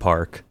entered the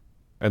park,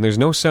 and there's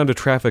no sound of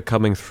traffic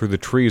coming through the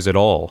trees at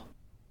all.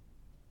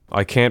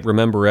 I can't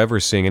remember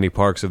ever seeing any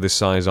parks of this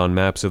size on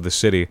maps of the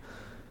city,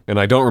 and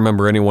I don't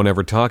remember anyone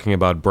ever talking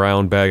about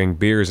brown bagging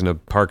beers in a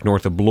park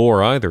north of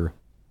Bloor either.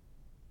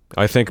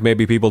 I think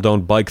maybe people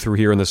don't bike through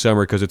here in the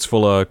summer because it's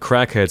full of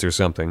crackheads or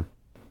something.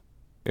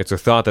 It's a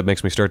thought that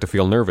makes me start to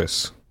feel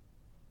nervous.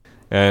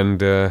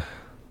 And,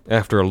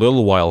 after a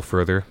little while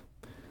further,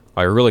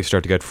 I really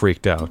start to get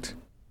freaked out,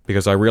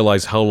 because I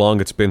realize how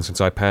long it's been since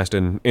I passed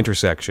an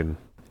intersection,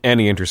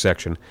 any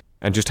intersection,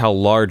 and just how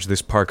large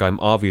this park I'm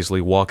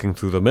obviously walking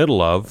through the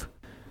middle of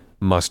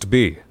must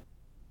be.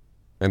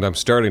 And I'm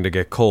starting to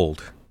get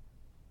cold.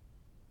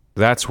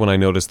 That's when I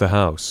notice the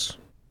house.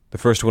 The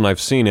first one I've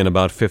seen in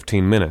about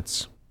 15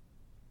 minutes.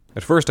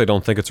 At first I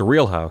don't think it's a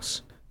real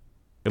house.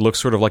 It looks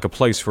sort of like a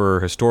place for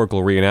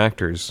historical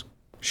reenactors.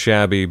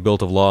 Shabby,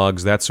 built of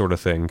logs, that sort of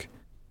thing.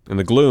 In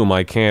the gloom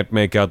I can't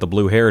make out the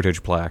blue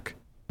heritage plaque,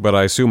 but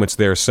I assume it's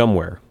there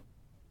somewhere.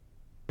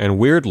 And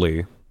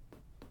weirdly,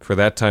 for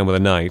that time of the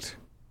night,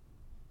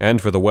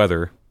 and for the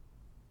weather,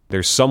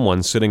 there's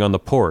someone sitting on the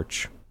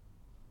porch.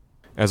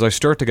 As I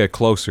start to get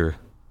closer,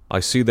 I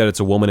see that it's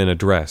a woman in a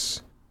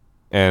dress.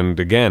 And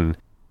again,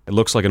 it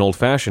looks like an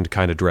old-fashioned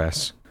kind of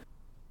dress.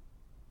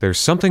 There's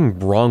something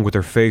wrong with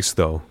her face,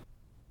 though.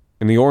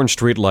 In the orange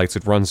streetlights,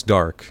 it runs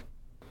dark.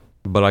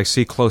 But I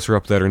see closer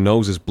up that her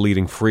nose is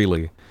bleeding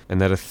freely, and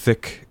that a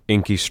thick,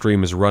 inky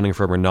stream is running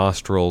from her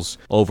nostrils,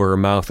 over her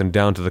mouth, and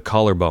down to the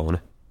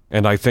collarbone.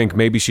 And I think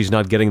maybe she's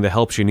not getting the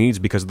help she needs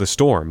because of the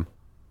storm.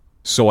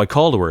 So I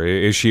call to her,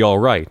 is she all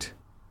right?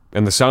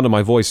 And the sound of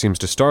my voice seems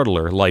to startle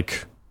her,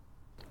 like,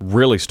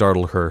 really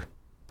startle her.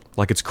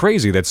 Like it's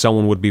crazy that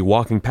someone would be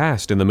walking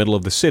past in the middle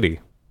of the city.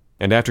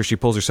 And after she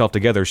pulls herself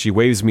together, she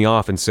waves me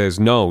off and says,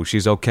 no,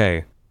 she's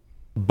okay.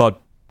 But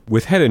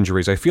with head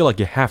injuries, I feel like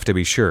you have to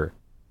be sure.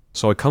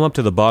 So I come up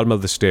to the bottom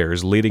of the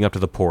stairs leading up to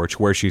the porch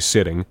where she's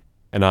sitting,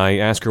 and I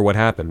ask her what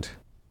happened.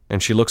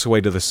 And she looks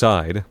away to the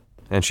side,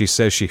 and she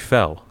says she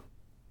fell.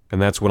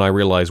 And that's when I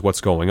realize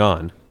what's going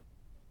on.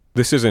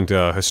 This isn't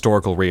a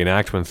historical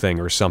reenactment thing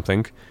or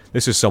something.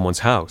 This is someone's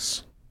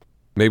house.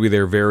 Maybe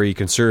they're very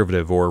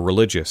conservative or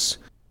religious.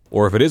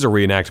 Or if it is a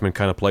reenactment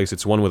kind of place,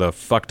 it's one with a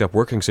fucked up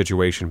working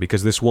situation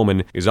because this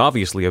woman is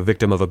obviously a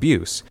victim of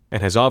abuse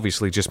and has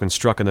obviously just been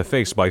struck in the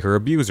face by her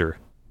abuser.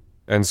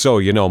 And so,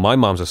 my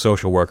mom's a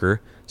social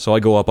worker, so I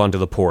go up onto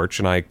the porch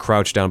and I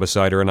crouch down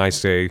beside her and I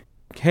say,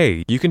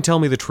 hey, you can tell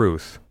me the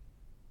truth.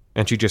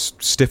 And she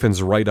just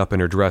stiffens right up in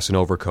her dress and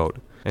overcoat,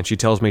 and she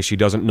tells me she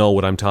doesn't know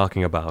what I'm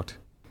talking about.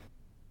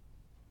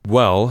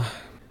 Well,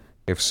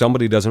 if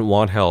somebody doesn't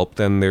want help,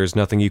 then there's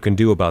nothing you can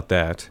do about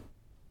that.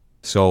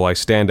 So I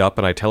stand up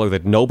and I tell her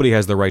that nobody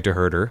has the right to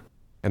hurt her,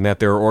 and that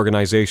there are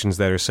organizations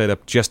that are set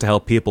up just to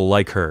help people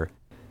like her,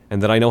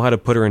 and that I know how to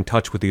put her in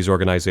touch with these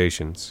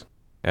organizations.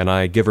 And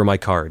I give her my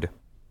card.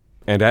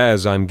 And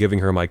as I'm giving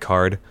her my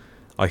card,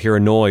 I hear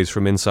a noise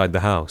from inside the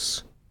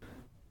house.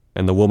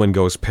 And the woman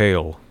goes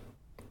pale,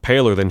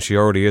 paler than she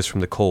already is from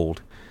the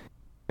cold,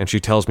 and she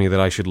tells me that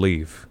I should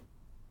leave.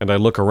 And I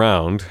look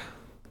around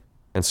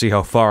and see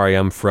how far I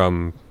am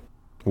from,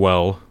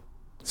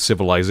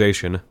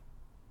 civilization.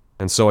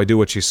 And so I do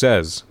what she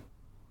says.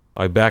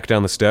 I back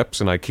down the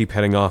steps and I keep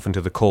heading off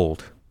into the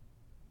cold.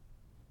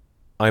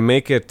 I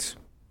make it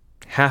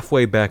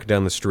halfway back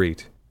down the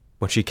street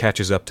when she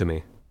catches up to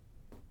me.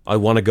 I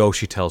want to go,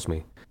 she tells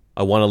me.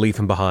 I want to leave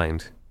him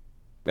behind.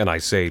 And I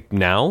say,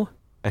 now?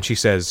 And she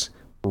says,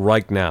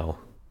 right now.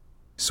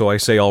 So I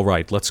say, all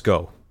right, let's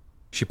go.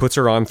 She puts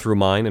her arm through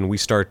mine and we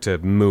start to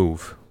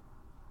move.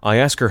 I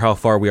ask her how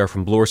far we are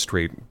from Bloor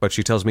Street, but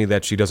she tells me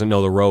that she doesn't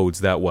know the roads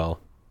that well.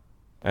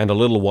 And a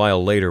little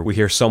while later, we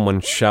hear someone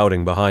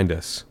shouting behind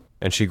us,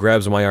 and she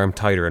grabs my arm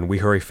tighter and we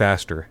hurry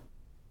faster.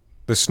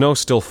 The snow's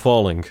still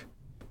falling,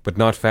 but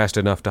not fast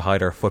enough to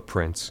hide our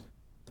footprints.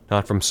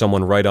 Not from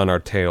someone right on our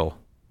tail.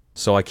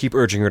 So I keep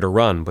urging her to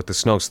run, but the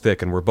snow's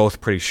thick and we're both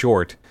pretty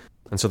short,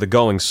 and so the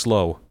going's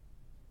slow.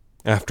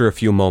 After a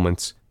few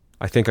moments,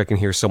 I think I can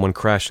hear someone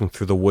crashing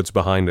through the woods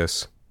behind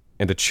us,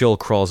 and a chill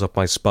crawls up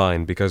my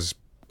spine because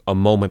a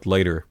moment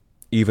later,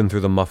 even through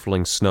the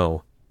muffling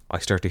snow, I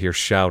start to hear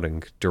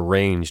shouting,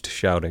 deranged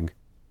shouting.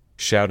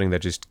 Shouting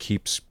that just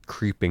keeps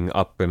creeping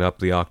up and up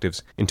the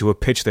octaves into a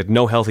pitch that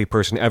no healthy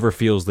person ever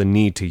feels the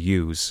need to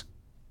use.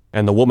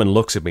 And the woman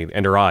looks at me,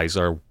 and her eyes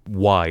are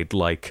wide,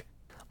 like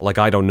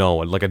I don't know,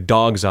 like a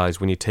dog's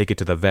eyes when you take it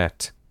to the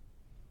vet.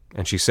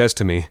 And she says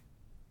to me,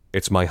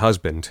 "It's my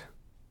husband."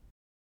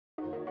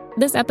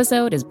 This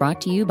episode is brought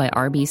to you by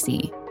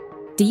RBC.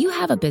 Do you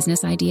have a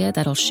business idea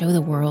that'll show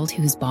the world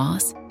who's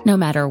boss? No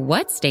matter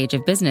what stage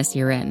of business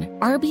you're in,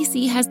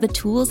 RBC has the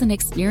tools and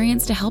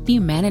experience to help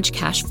you manage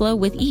cash flow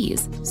with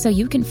ease, so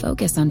you can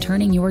focus on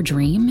turning your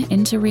dream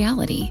into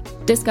reality.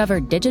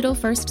 Discover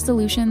digital-first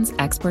solutions,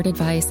 expert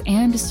advice,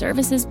 and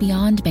services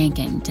beyond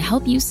banking to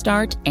help you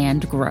start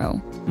and grow.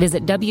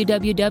 Visit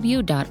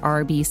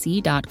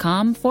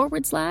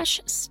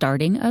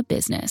www.rbc.com/starting a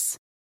business.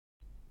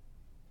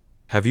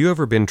 Have you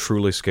ever been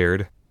truly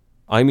scared?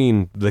 I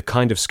mean, the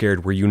kind of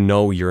scared where you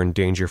know you're in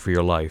danger for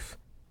your life,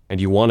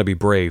 and you want to be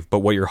brave, but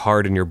what your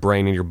heart and your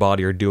brain and your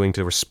body are doing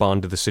to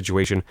respond to the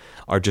situation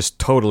are just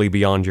totally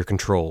beyond your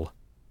control.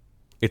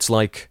 It's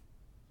like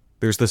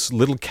there's this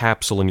little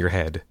capsule in your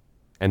head,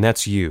 and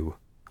that's you,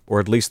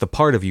 or at least the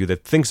part of you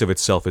that thinks of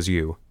itself as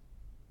you.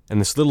 And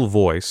this little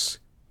voice,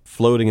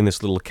 floating in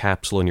this little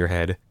capsule in your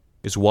head,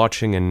 is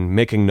watching and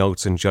making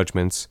notes and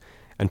judgments,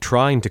 and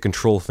trying to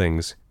control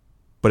things,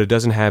 but it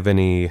doesn't have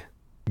any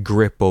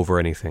grip over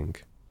anything.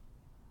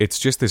 It's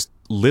just this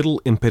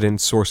little impotent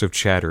source of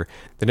chatter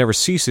that never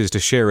ceases to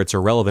share its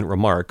irrelevant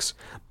remarks,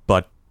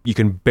 but you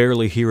can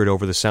barely hear it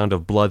over the sound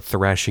of blood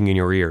thrashing in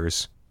your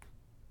ears.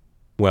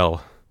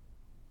 Well,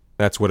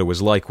 that's what it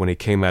was like when he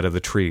came out of the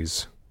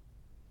trees.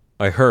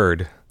 I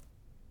heard,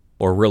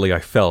 or really I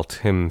felt,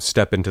 him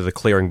step into the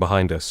clearing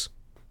behind us,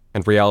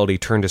 and reality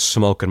turned to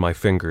smoke in my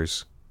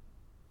fingers.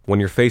 When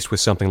you're faced with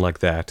something like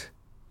that,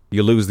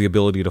 you lose the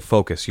ability to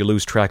focus, you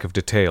lose track of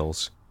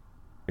details.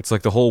 It's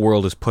like the whole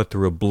world is put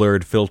through a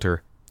blurred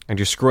filter, and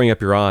you're screwing up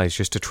your eyes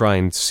just to try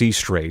and see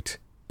straight,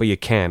 but you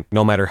can't,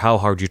 no matter how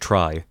hard you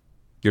try.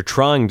 You're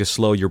trying to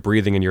slow your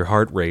breathing and your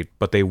heart rate,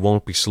 but they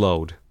won't be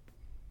slowed.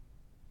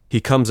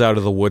 He comes out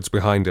of the woods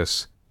behind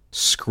us,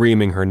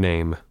 screaming her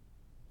name.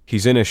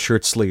 He's in his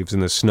shirt sleeves in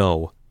the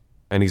snow,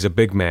 and he's a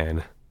big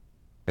man,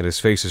 and his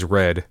face is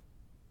red,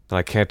 and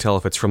I can't tell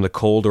if it's from the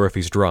cold or if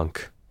he's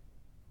drunk.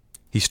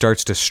 He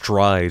starts to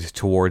stride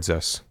towards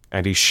us,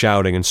 and he's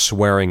shouting and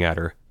swearing at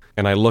her,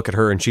 and I look at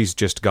her and she's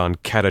just gone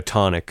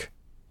catatonic.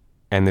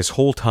 And this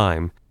whole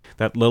time,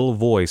 that little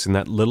voice in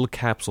that little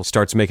capsule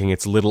starts making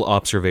its little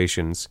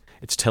observations.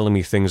 It's telling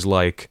me things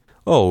like,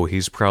 oh,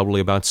 he's probably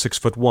about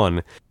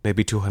 6'1",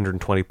 maybe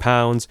 220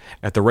 pounds.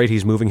 At the rate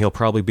he's moving, he'll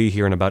probably be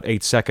here in about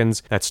 8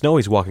 seconds. That snow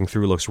he's walking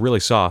through looks really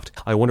soft.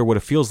 I wonder what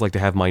it feels like to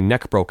have my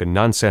neck broken.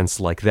 Nonsense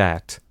like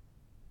that.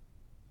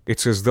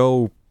 It's as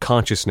though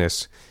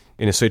consciousness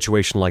in a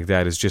situation like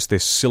that is just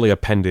this silly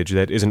appendage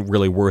that isn't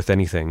really worth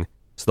anything.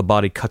 So the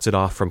body cuts it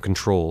off from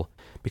control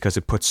because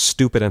it puts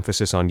stupid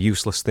emphasis on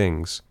useless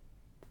things.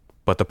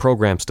 But the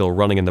program's still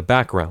running in the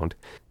background,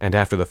 and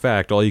after the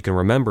fact, all you can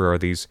remember are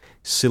these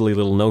silly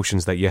little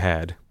notions that you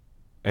had.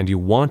 And you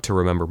want to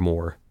remember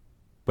more,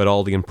 but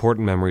all the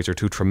important memories are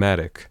too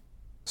traumatic.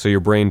 So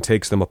your brain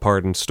takes them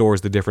apart and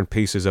stores the different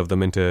pieces of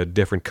them into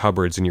different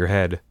cupboards in your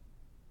head.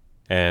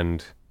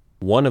 And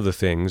one of the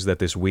things that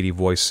this weedy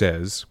voice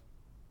says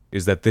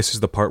is that this is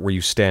the part where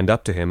you stand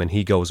up to him and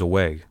he goes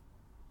away.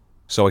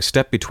 So I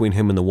step between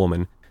him and the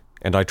woman,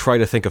 and I try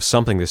to think of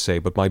something to say,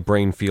 but my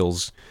brain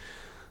feels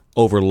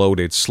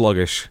overloaded,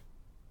 sluggish,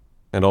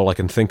 and all I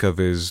can think of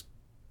is,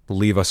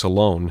 leave us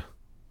alone.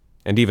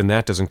 And even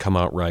that doesn't come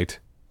out right.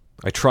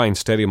 I try and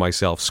steady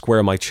myself,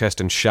 square my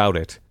chest and shout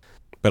it,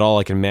 but all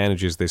I can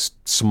manage is this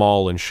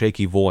small and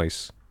shaky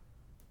voice.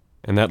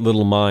 And that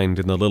little mind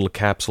in the little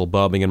capsule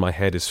bobbing in my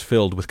head is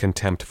filled with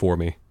contempt for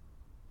me.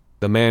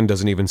 The man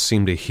doesn't even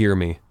seem to hear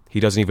me. He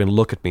doesn't even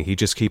look at me. He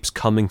just keeps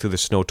coming through the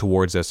snow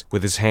towards us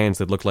with his hands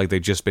that look like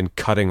they've just been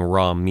cutting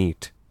raw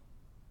meat.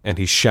 And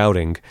he's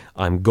shouting,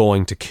 I'm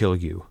going to kill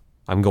you.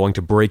 I'm going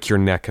to break your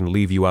neck and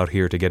leave you out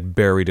here to get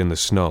buried in the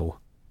snow.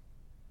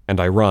 And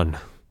I run.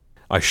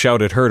 I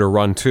shout at her to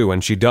run too,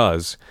 and she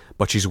does,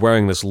 but she's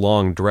wearing this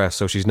long dress,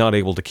 so she's not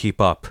able to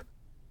keep up.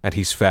 And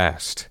he's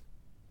fast.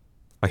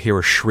 I hear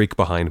a shriek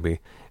behind me,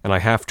 and I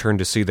half turn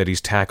to see that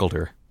he's tackled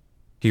her.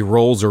 He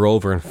rolls her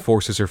over and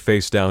forces her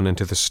face down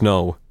into the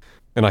snow,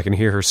 and I can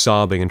hear her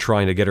sobbing and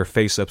trying to get her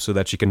face up so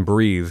that she can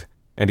breathe.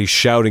 And he's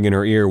shouting in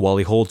her ear while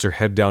he holds her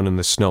head down in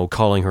the snow,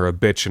 calling her a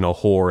bitch and a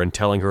whore and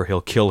telling her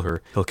he'll kill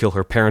her. He'll kill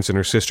her parents and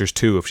her sisters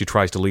too if she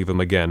tries to leave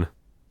him again.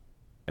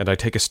 And I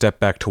take a step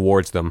back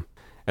towards them,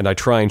 and I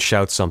try and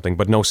shout something,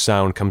 but no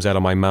sound comes out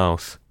of my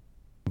mouth.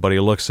 But he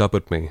looks up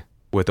at me,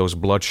 with those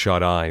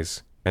bloodshot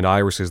eyes, and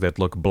irises that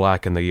look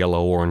black in the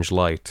yellow-orange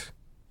light.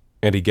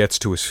 And he gets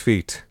to his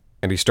feet,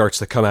 and he starts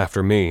to come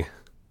after me.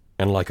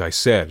 And like I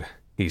said,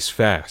 he's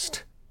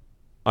fast.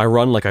 I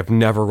run like I've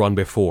never run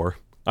before.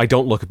 I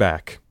don't look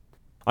back.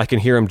 I can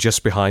hear him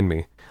just behind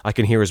me. I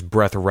can hear his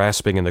breath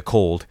rasping in the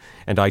cold,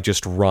 and I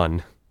just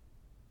run.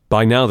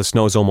 By now the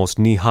snow's almost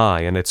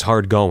knee-high, and it's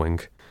hard going.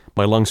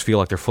 My lungs feel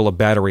like they're full of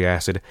battery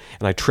acid,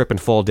 and I trip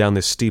and fall down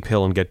this steep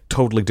hill and get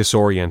totally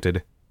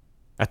disoriented.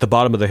 At the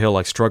bottom of the hill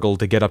I struggle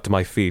to get up to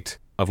my feet.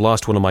 I've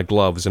lost one of my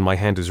gloves, and my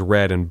hand is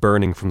red and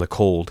burning from the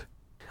cold.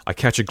 I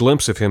catch a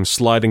glimpse of him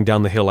sliding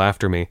down the hill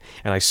after me,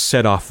 and I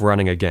set off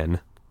running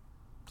again.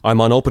 I'm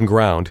on open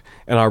ground,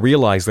 and I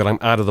realize that I'm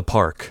out of the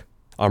park.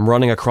 I'm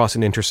running across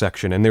an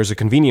intersection, and there's a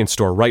convenience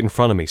store right in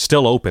front of me,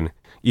 still open,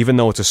 even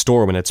though it's a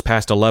storm and it's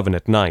past 11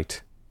 at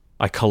night.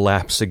 I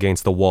collapse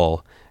against the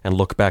wall and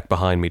look back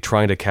behind me,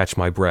 trying to catch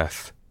my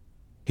breath.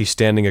 He's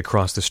standing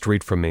across the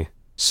street from me,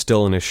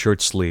 still in his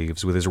shirt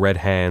sleeves, with his red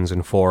hands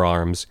and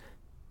forearms,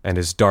 and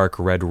his dark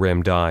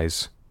red-rimmed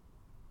eyes.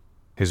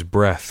 His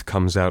breath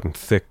comes out in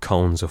thick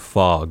cones of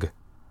fog,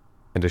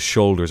 and his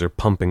shoulders are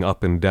pumping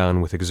up and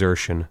down with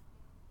exertion.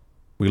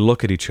 We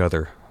look at each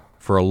other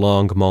for a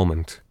long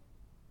moment,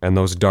 and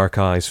those dark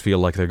eyes feel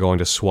like they're going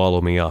to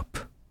swallow me up.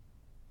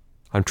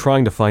 I'm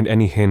trying to find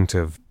any hint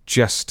of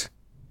just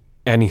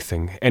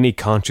anything, any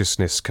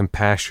consciousness,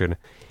 compassion,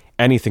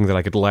 anything that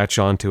I could latch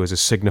onto as a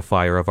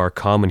signifier of our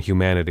common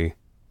humanity.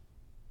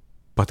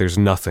 But there's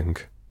nothing.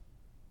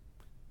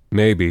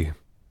 Maybe,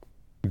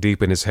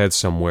 deep in his head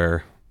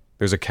somewhere,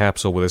 there's a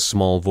capsule with a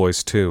small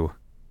voice too,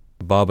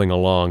 bobbing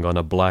along on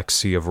a black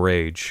sea of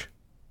rage.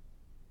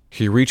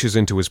 He reaches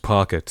into his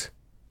pocket,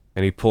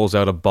 and he pulls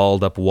out a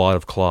balled-up wad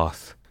of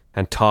cloth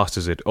and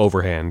tosses it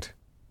overhand.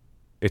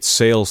 It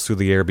sails through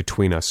the air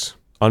between us,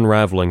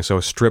 unraveling so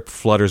a strip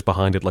flutters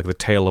behind it like the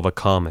tail of a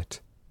comet.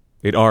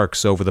 It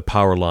arcs over the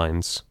power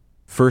lines.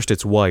 First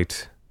it's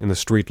white in the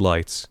street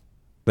lights,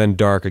 then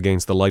dark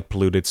against the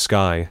light-polluted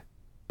sky,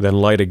 then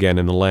light again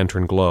in the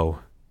lantern glow.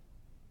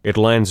 It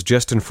lands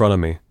just in front of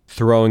me,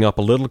 throwing up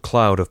a little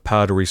cloud of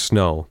powdery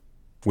snow,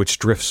 which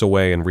drifts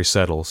away and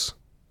resettles.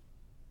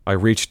 I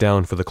reach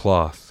down for the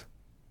cloth.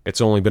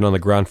 It's only been on the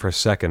ground for a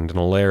second, and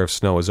a layer of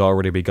snow has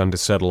already begun to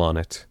settle on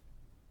it.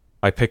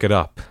 I pick it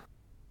up.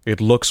 It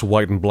looks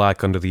white and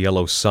black under the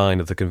yellow sign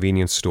of the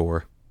convenience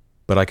store,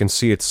 but I can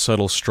see its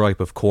subtle stripe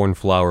of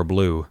cornflower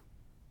blue,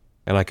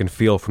 and I can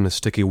feel from the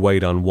sticky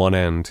weight on one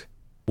end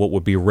what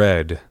would be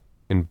red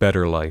in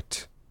better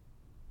light.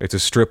 It's a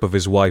strip of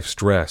his wife's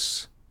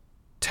dress,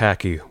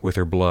 tacky with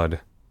her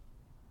blood.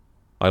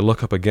 I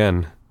look up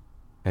again,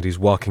 and he's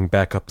walking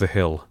back up the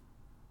hill.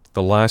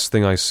 The last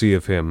thing I see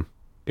of him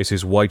is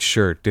his white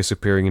shirt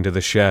disappearing into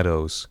the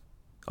shadows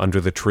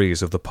under the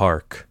trees of the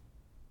park.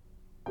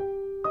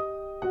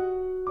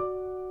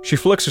 She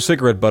flicks her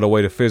cigarette butt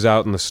away to fizz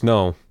out in the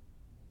snow.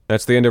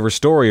 That's the end of her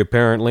story,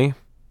 apparently.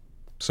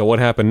 So what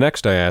happened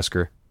next, I ask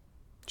her.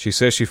 She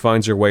says she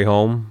finds her way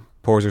home,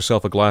 pours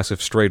herself a glass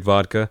of straight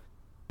vodka,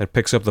 and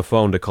picks up the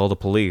phone to call the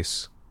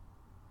police.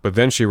 But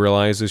then she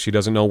realizes she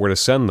doesn't know where to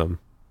send them.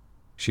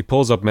 She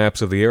pulls up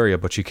maps of the area,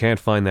 but she can't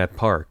find that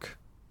park.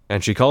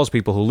 And she calls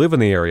people who live in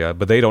the area,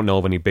 but they don't know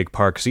of any big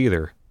parks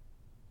either.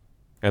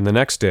 And the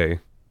next day,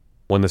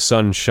 when the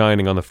sun's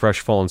shining on the fresh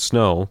fallen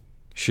snow,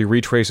 she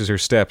retraces her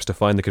steps to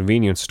find the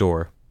convenience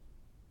store.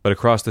 But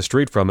across the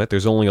street from it,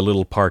 there's only a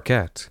little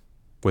parkette,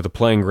 with a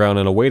playing ground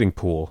and a wading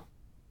pool.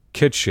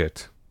 Kid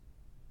shit.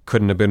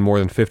 Couldn't have been more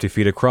than 50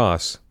 feet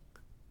across.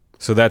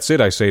 So that's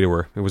it, I say to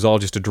her. It was all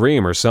just a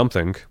dream or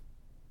something.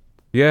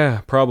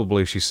 Yeah,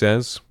 probably, she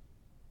says.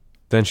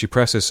 Then she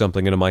presses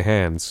something into my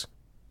hands,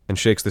 and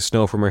shakes the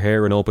snow from her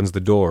hair and opens the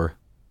door.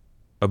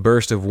 A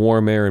burst of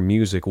warm air and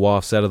music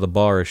wafts out of the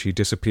bar as she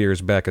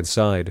disappears back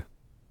inside.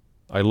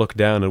 I look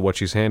down at what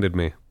she's handed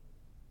me.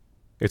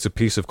 It's a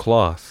piece of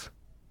cloth,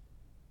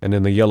 and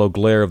in the yellow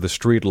glare of the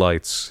street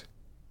lights,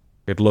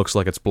 it looks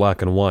like it's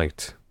black and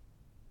white.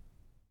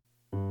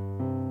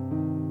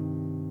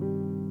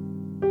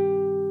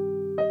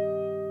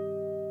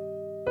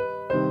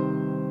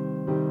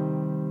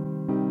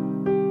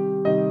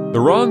 The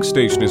Wrong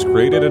Station is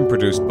created and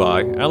produced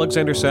by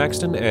Alexander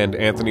Saxton and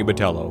Anthony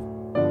Botello,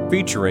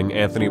 featuring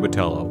Anthony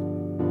Botello,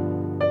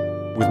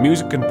 with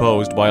music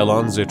composed by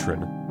Alon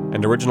Zitrin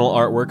and original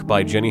artwork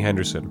by Jenny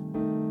Henderson.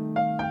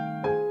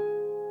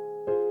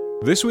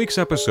 This week's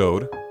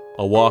episode,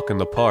 A Walk in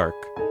the Park,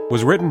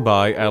 was written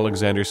by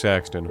Alexander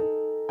Saxton.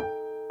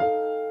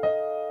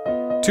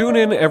 Tune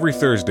in every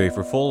Thursday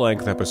for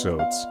full-length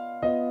episodes.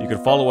 You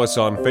can follow us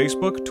on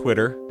Facebook,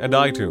 Twitter, and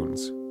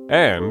iTunes,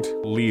 and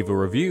leave a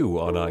review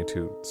on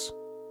iTunes.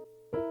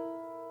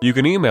 You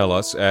can email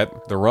us at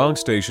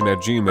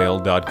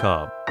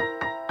thewrongstation@gmail.com.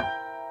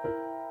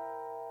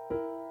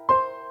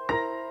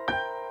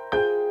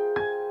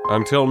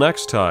 Until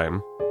next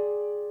time,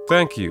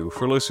 thank you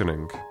for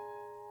listening.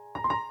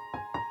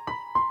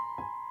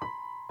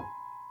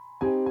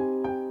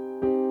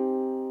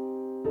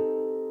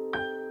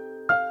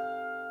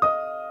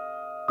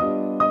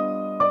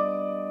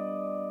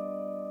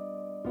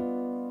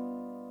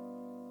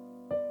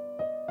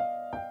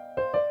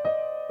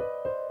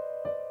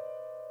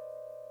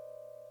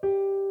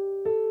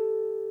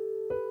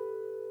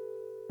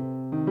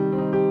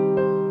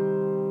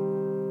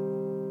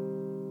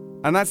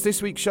 And that's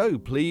this week's show.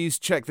 Please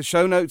check the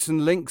show notes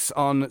and links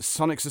on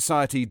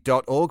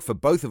sonicsociety.org for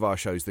both of our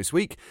shows this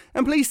week.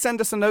 And please send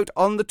us a note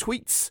on the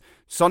tweets,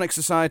 Sonic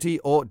Society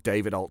or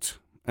David Alt.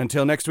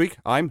 Until next week,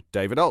 I'm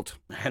David Alt.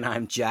 And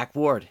I'm Jack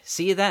Ward.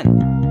 See you then.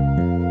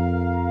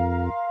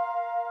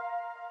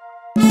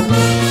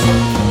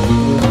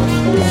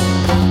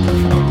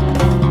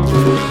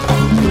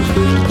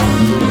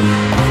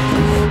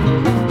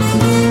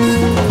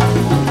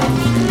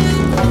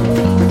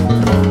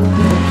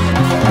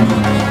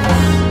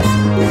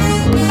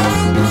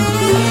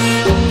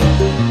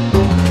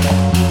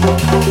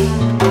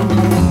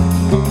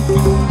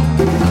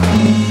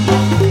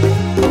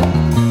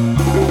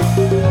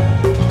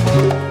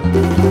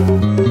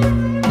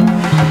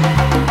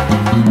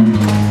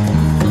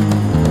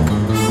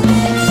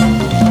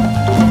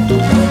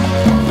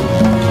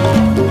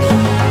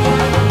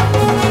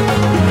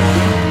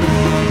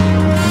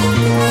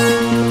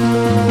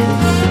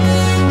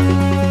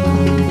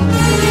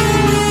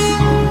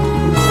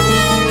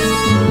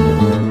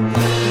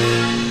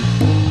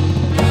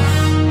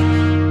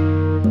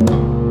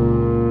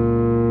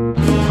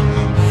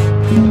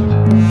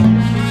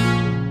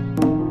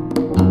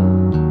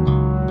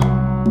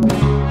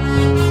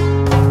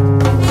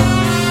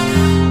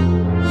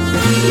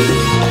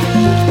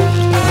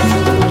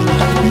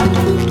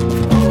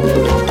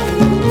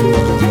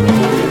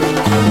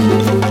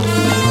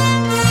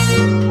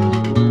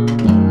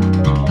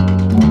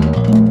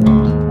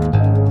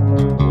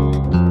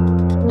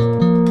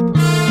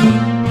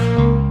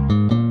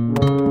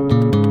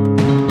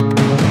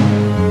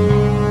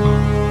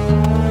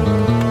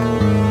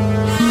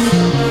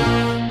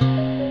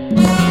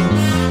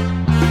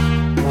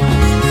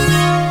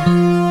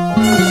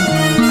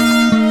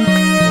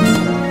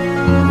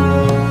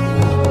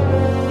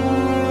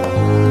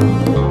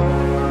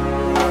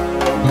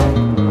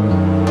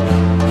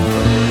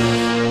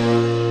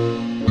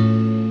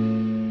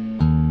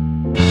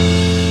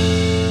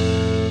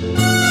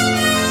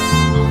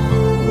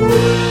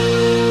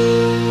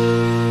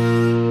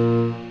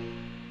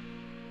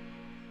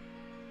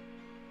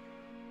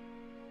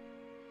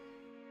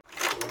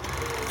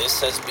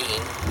 This has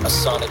been a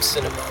Sonic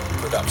Cinema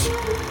production.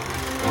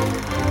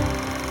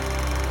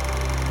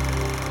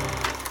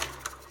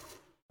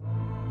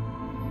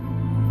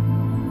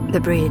 The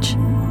bridge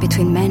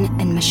between man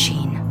and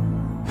machine.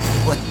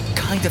 What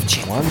kind of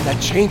change? One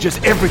that changes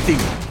everything.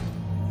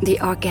 The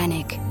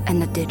organic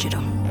and the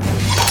digital.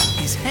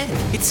 His head,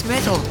 it's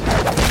metal.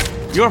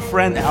 Your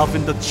friend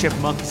Alvin the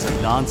Chipmunk is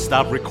a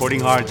non-stop recording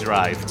hard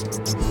drive.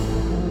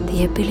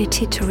 The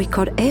ability to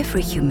record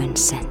every human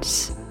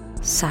sense.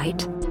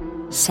 Sight,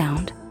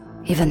 sound,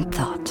 even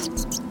thought.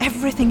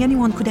 Everything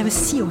anyone could ever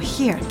see or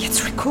hear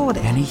gets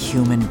recorded. Any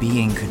human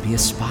being could be a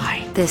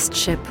spy. This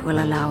chip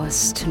will allow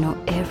us to know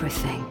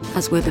everything,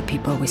 as will the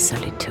people we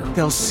sell it to.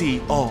 They'll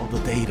see all the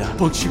data.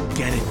 Don't you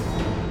get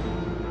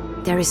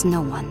it? There is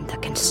no one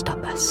that can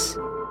stop us.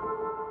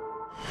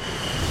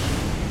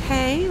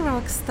 Hey,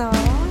 Rockstar.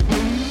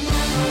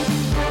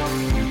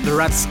 The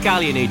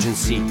Rapscallion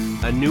Agency,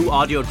 a new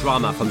audio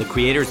drama from the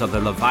creators of the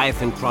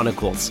Leviathan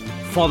Chronicles,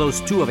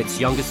 follows two of its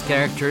youngest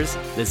characters,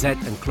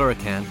 Lizette and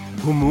Cluracan,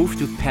 who move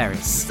to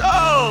Paris.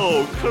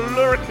 So,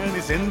 Cluracan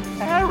is in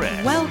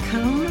Paris.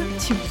 Welcome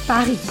to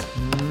Paris.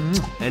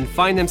 And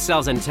find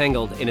themselves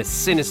entangled in a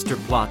sinister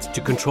plot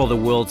to control the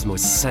world's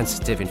most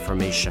sensitive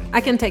information.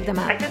 I can take them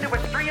out. I said there were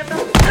 3 of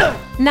them.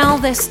 Now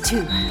there's 2.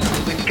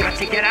 We've got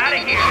to get out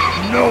of here.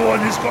 No one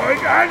is going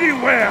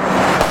anywhere.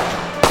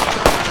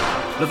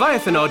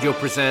 Leviathan Audio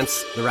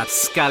presents The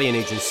Rapscallion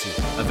Agency,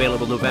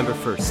 available November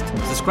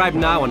 1st. Subscribe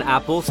now on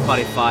Apple,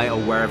 Spotify,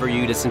 or wherever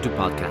you listen to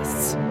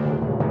podcasts.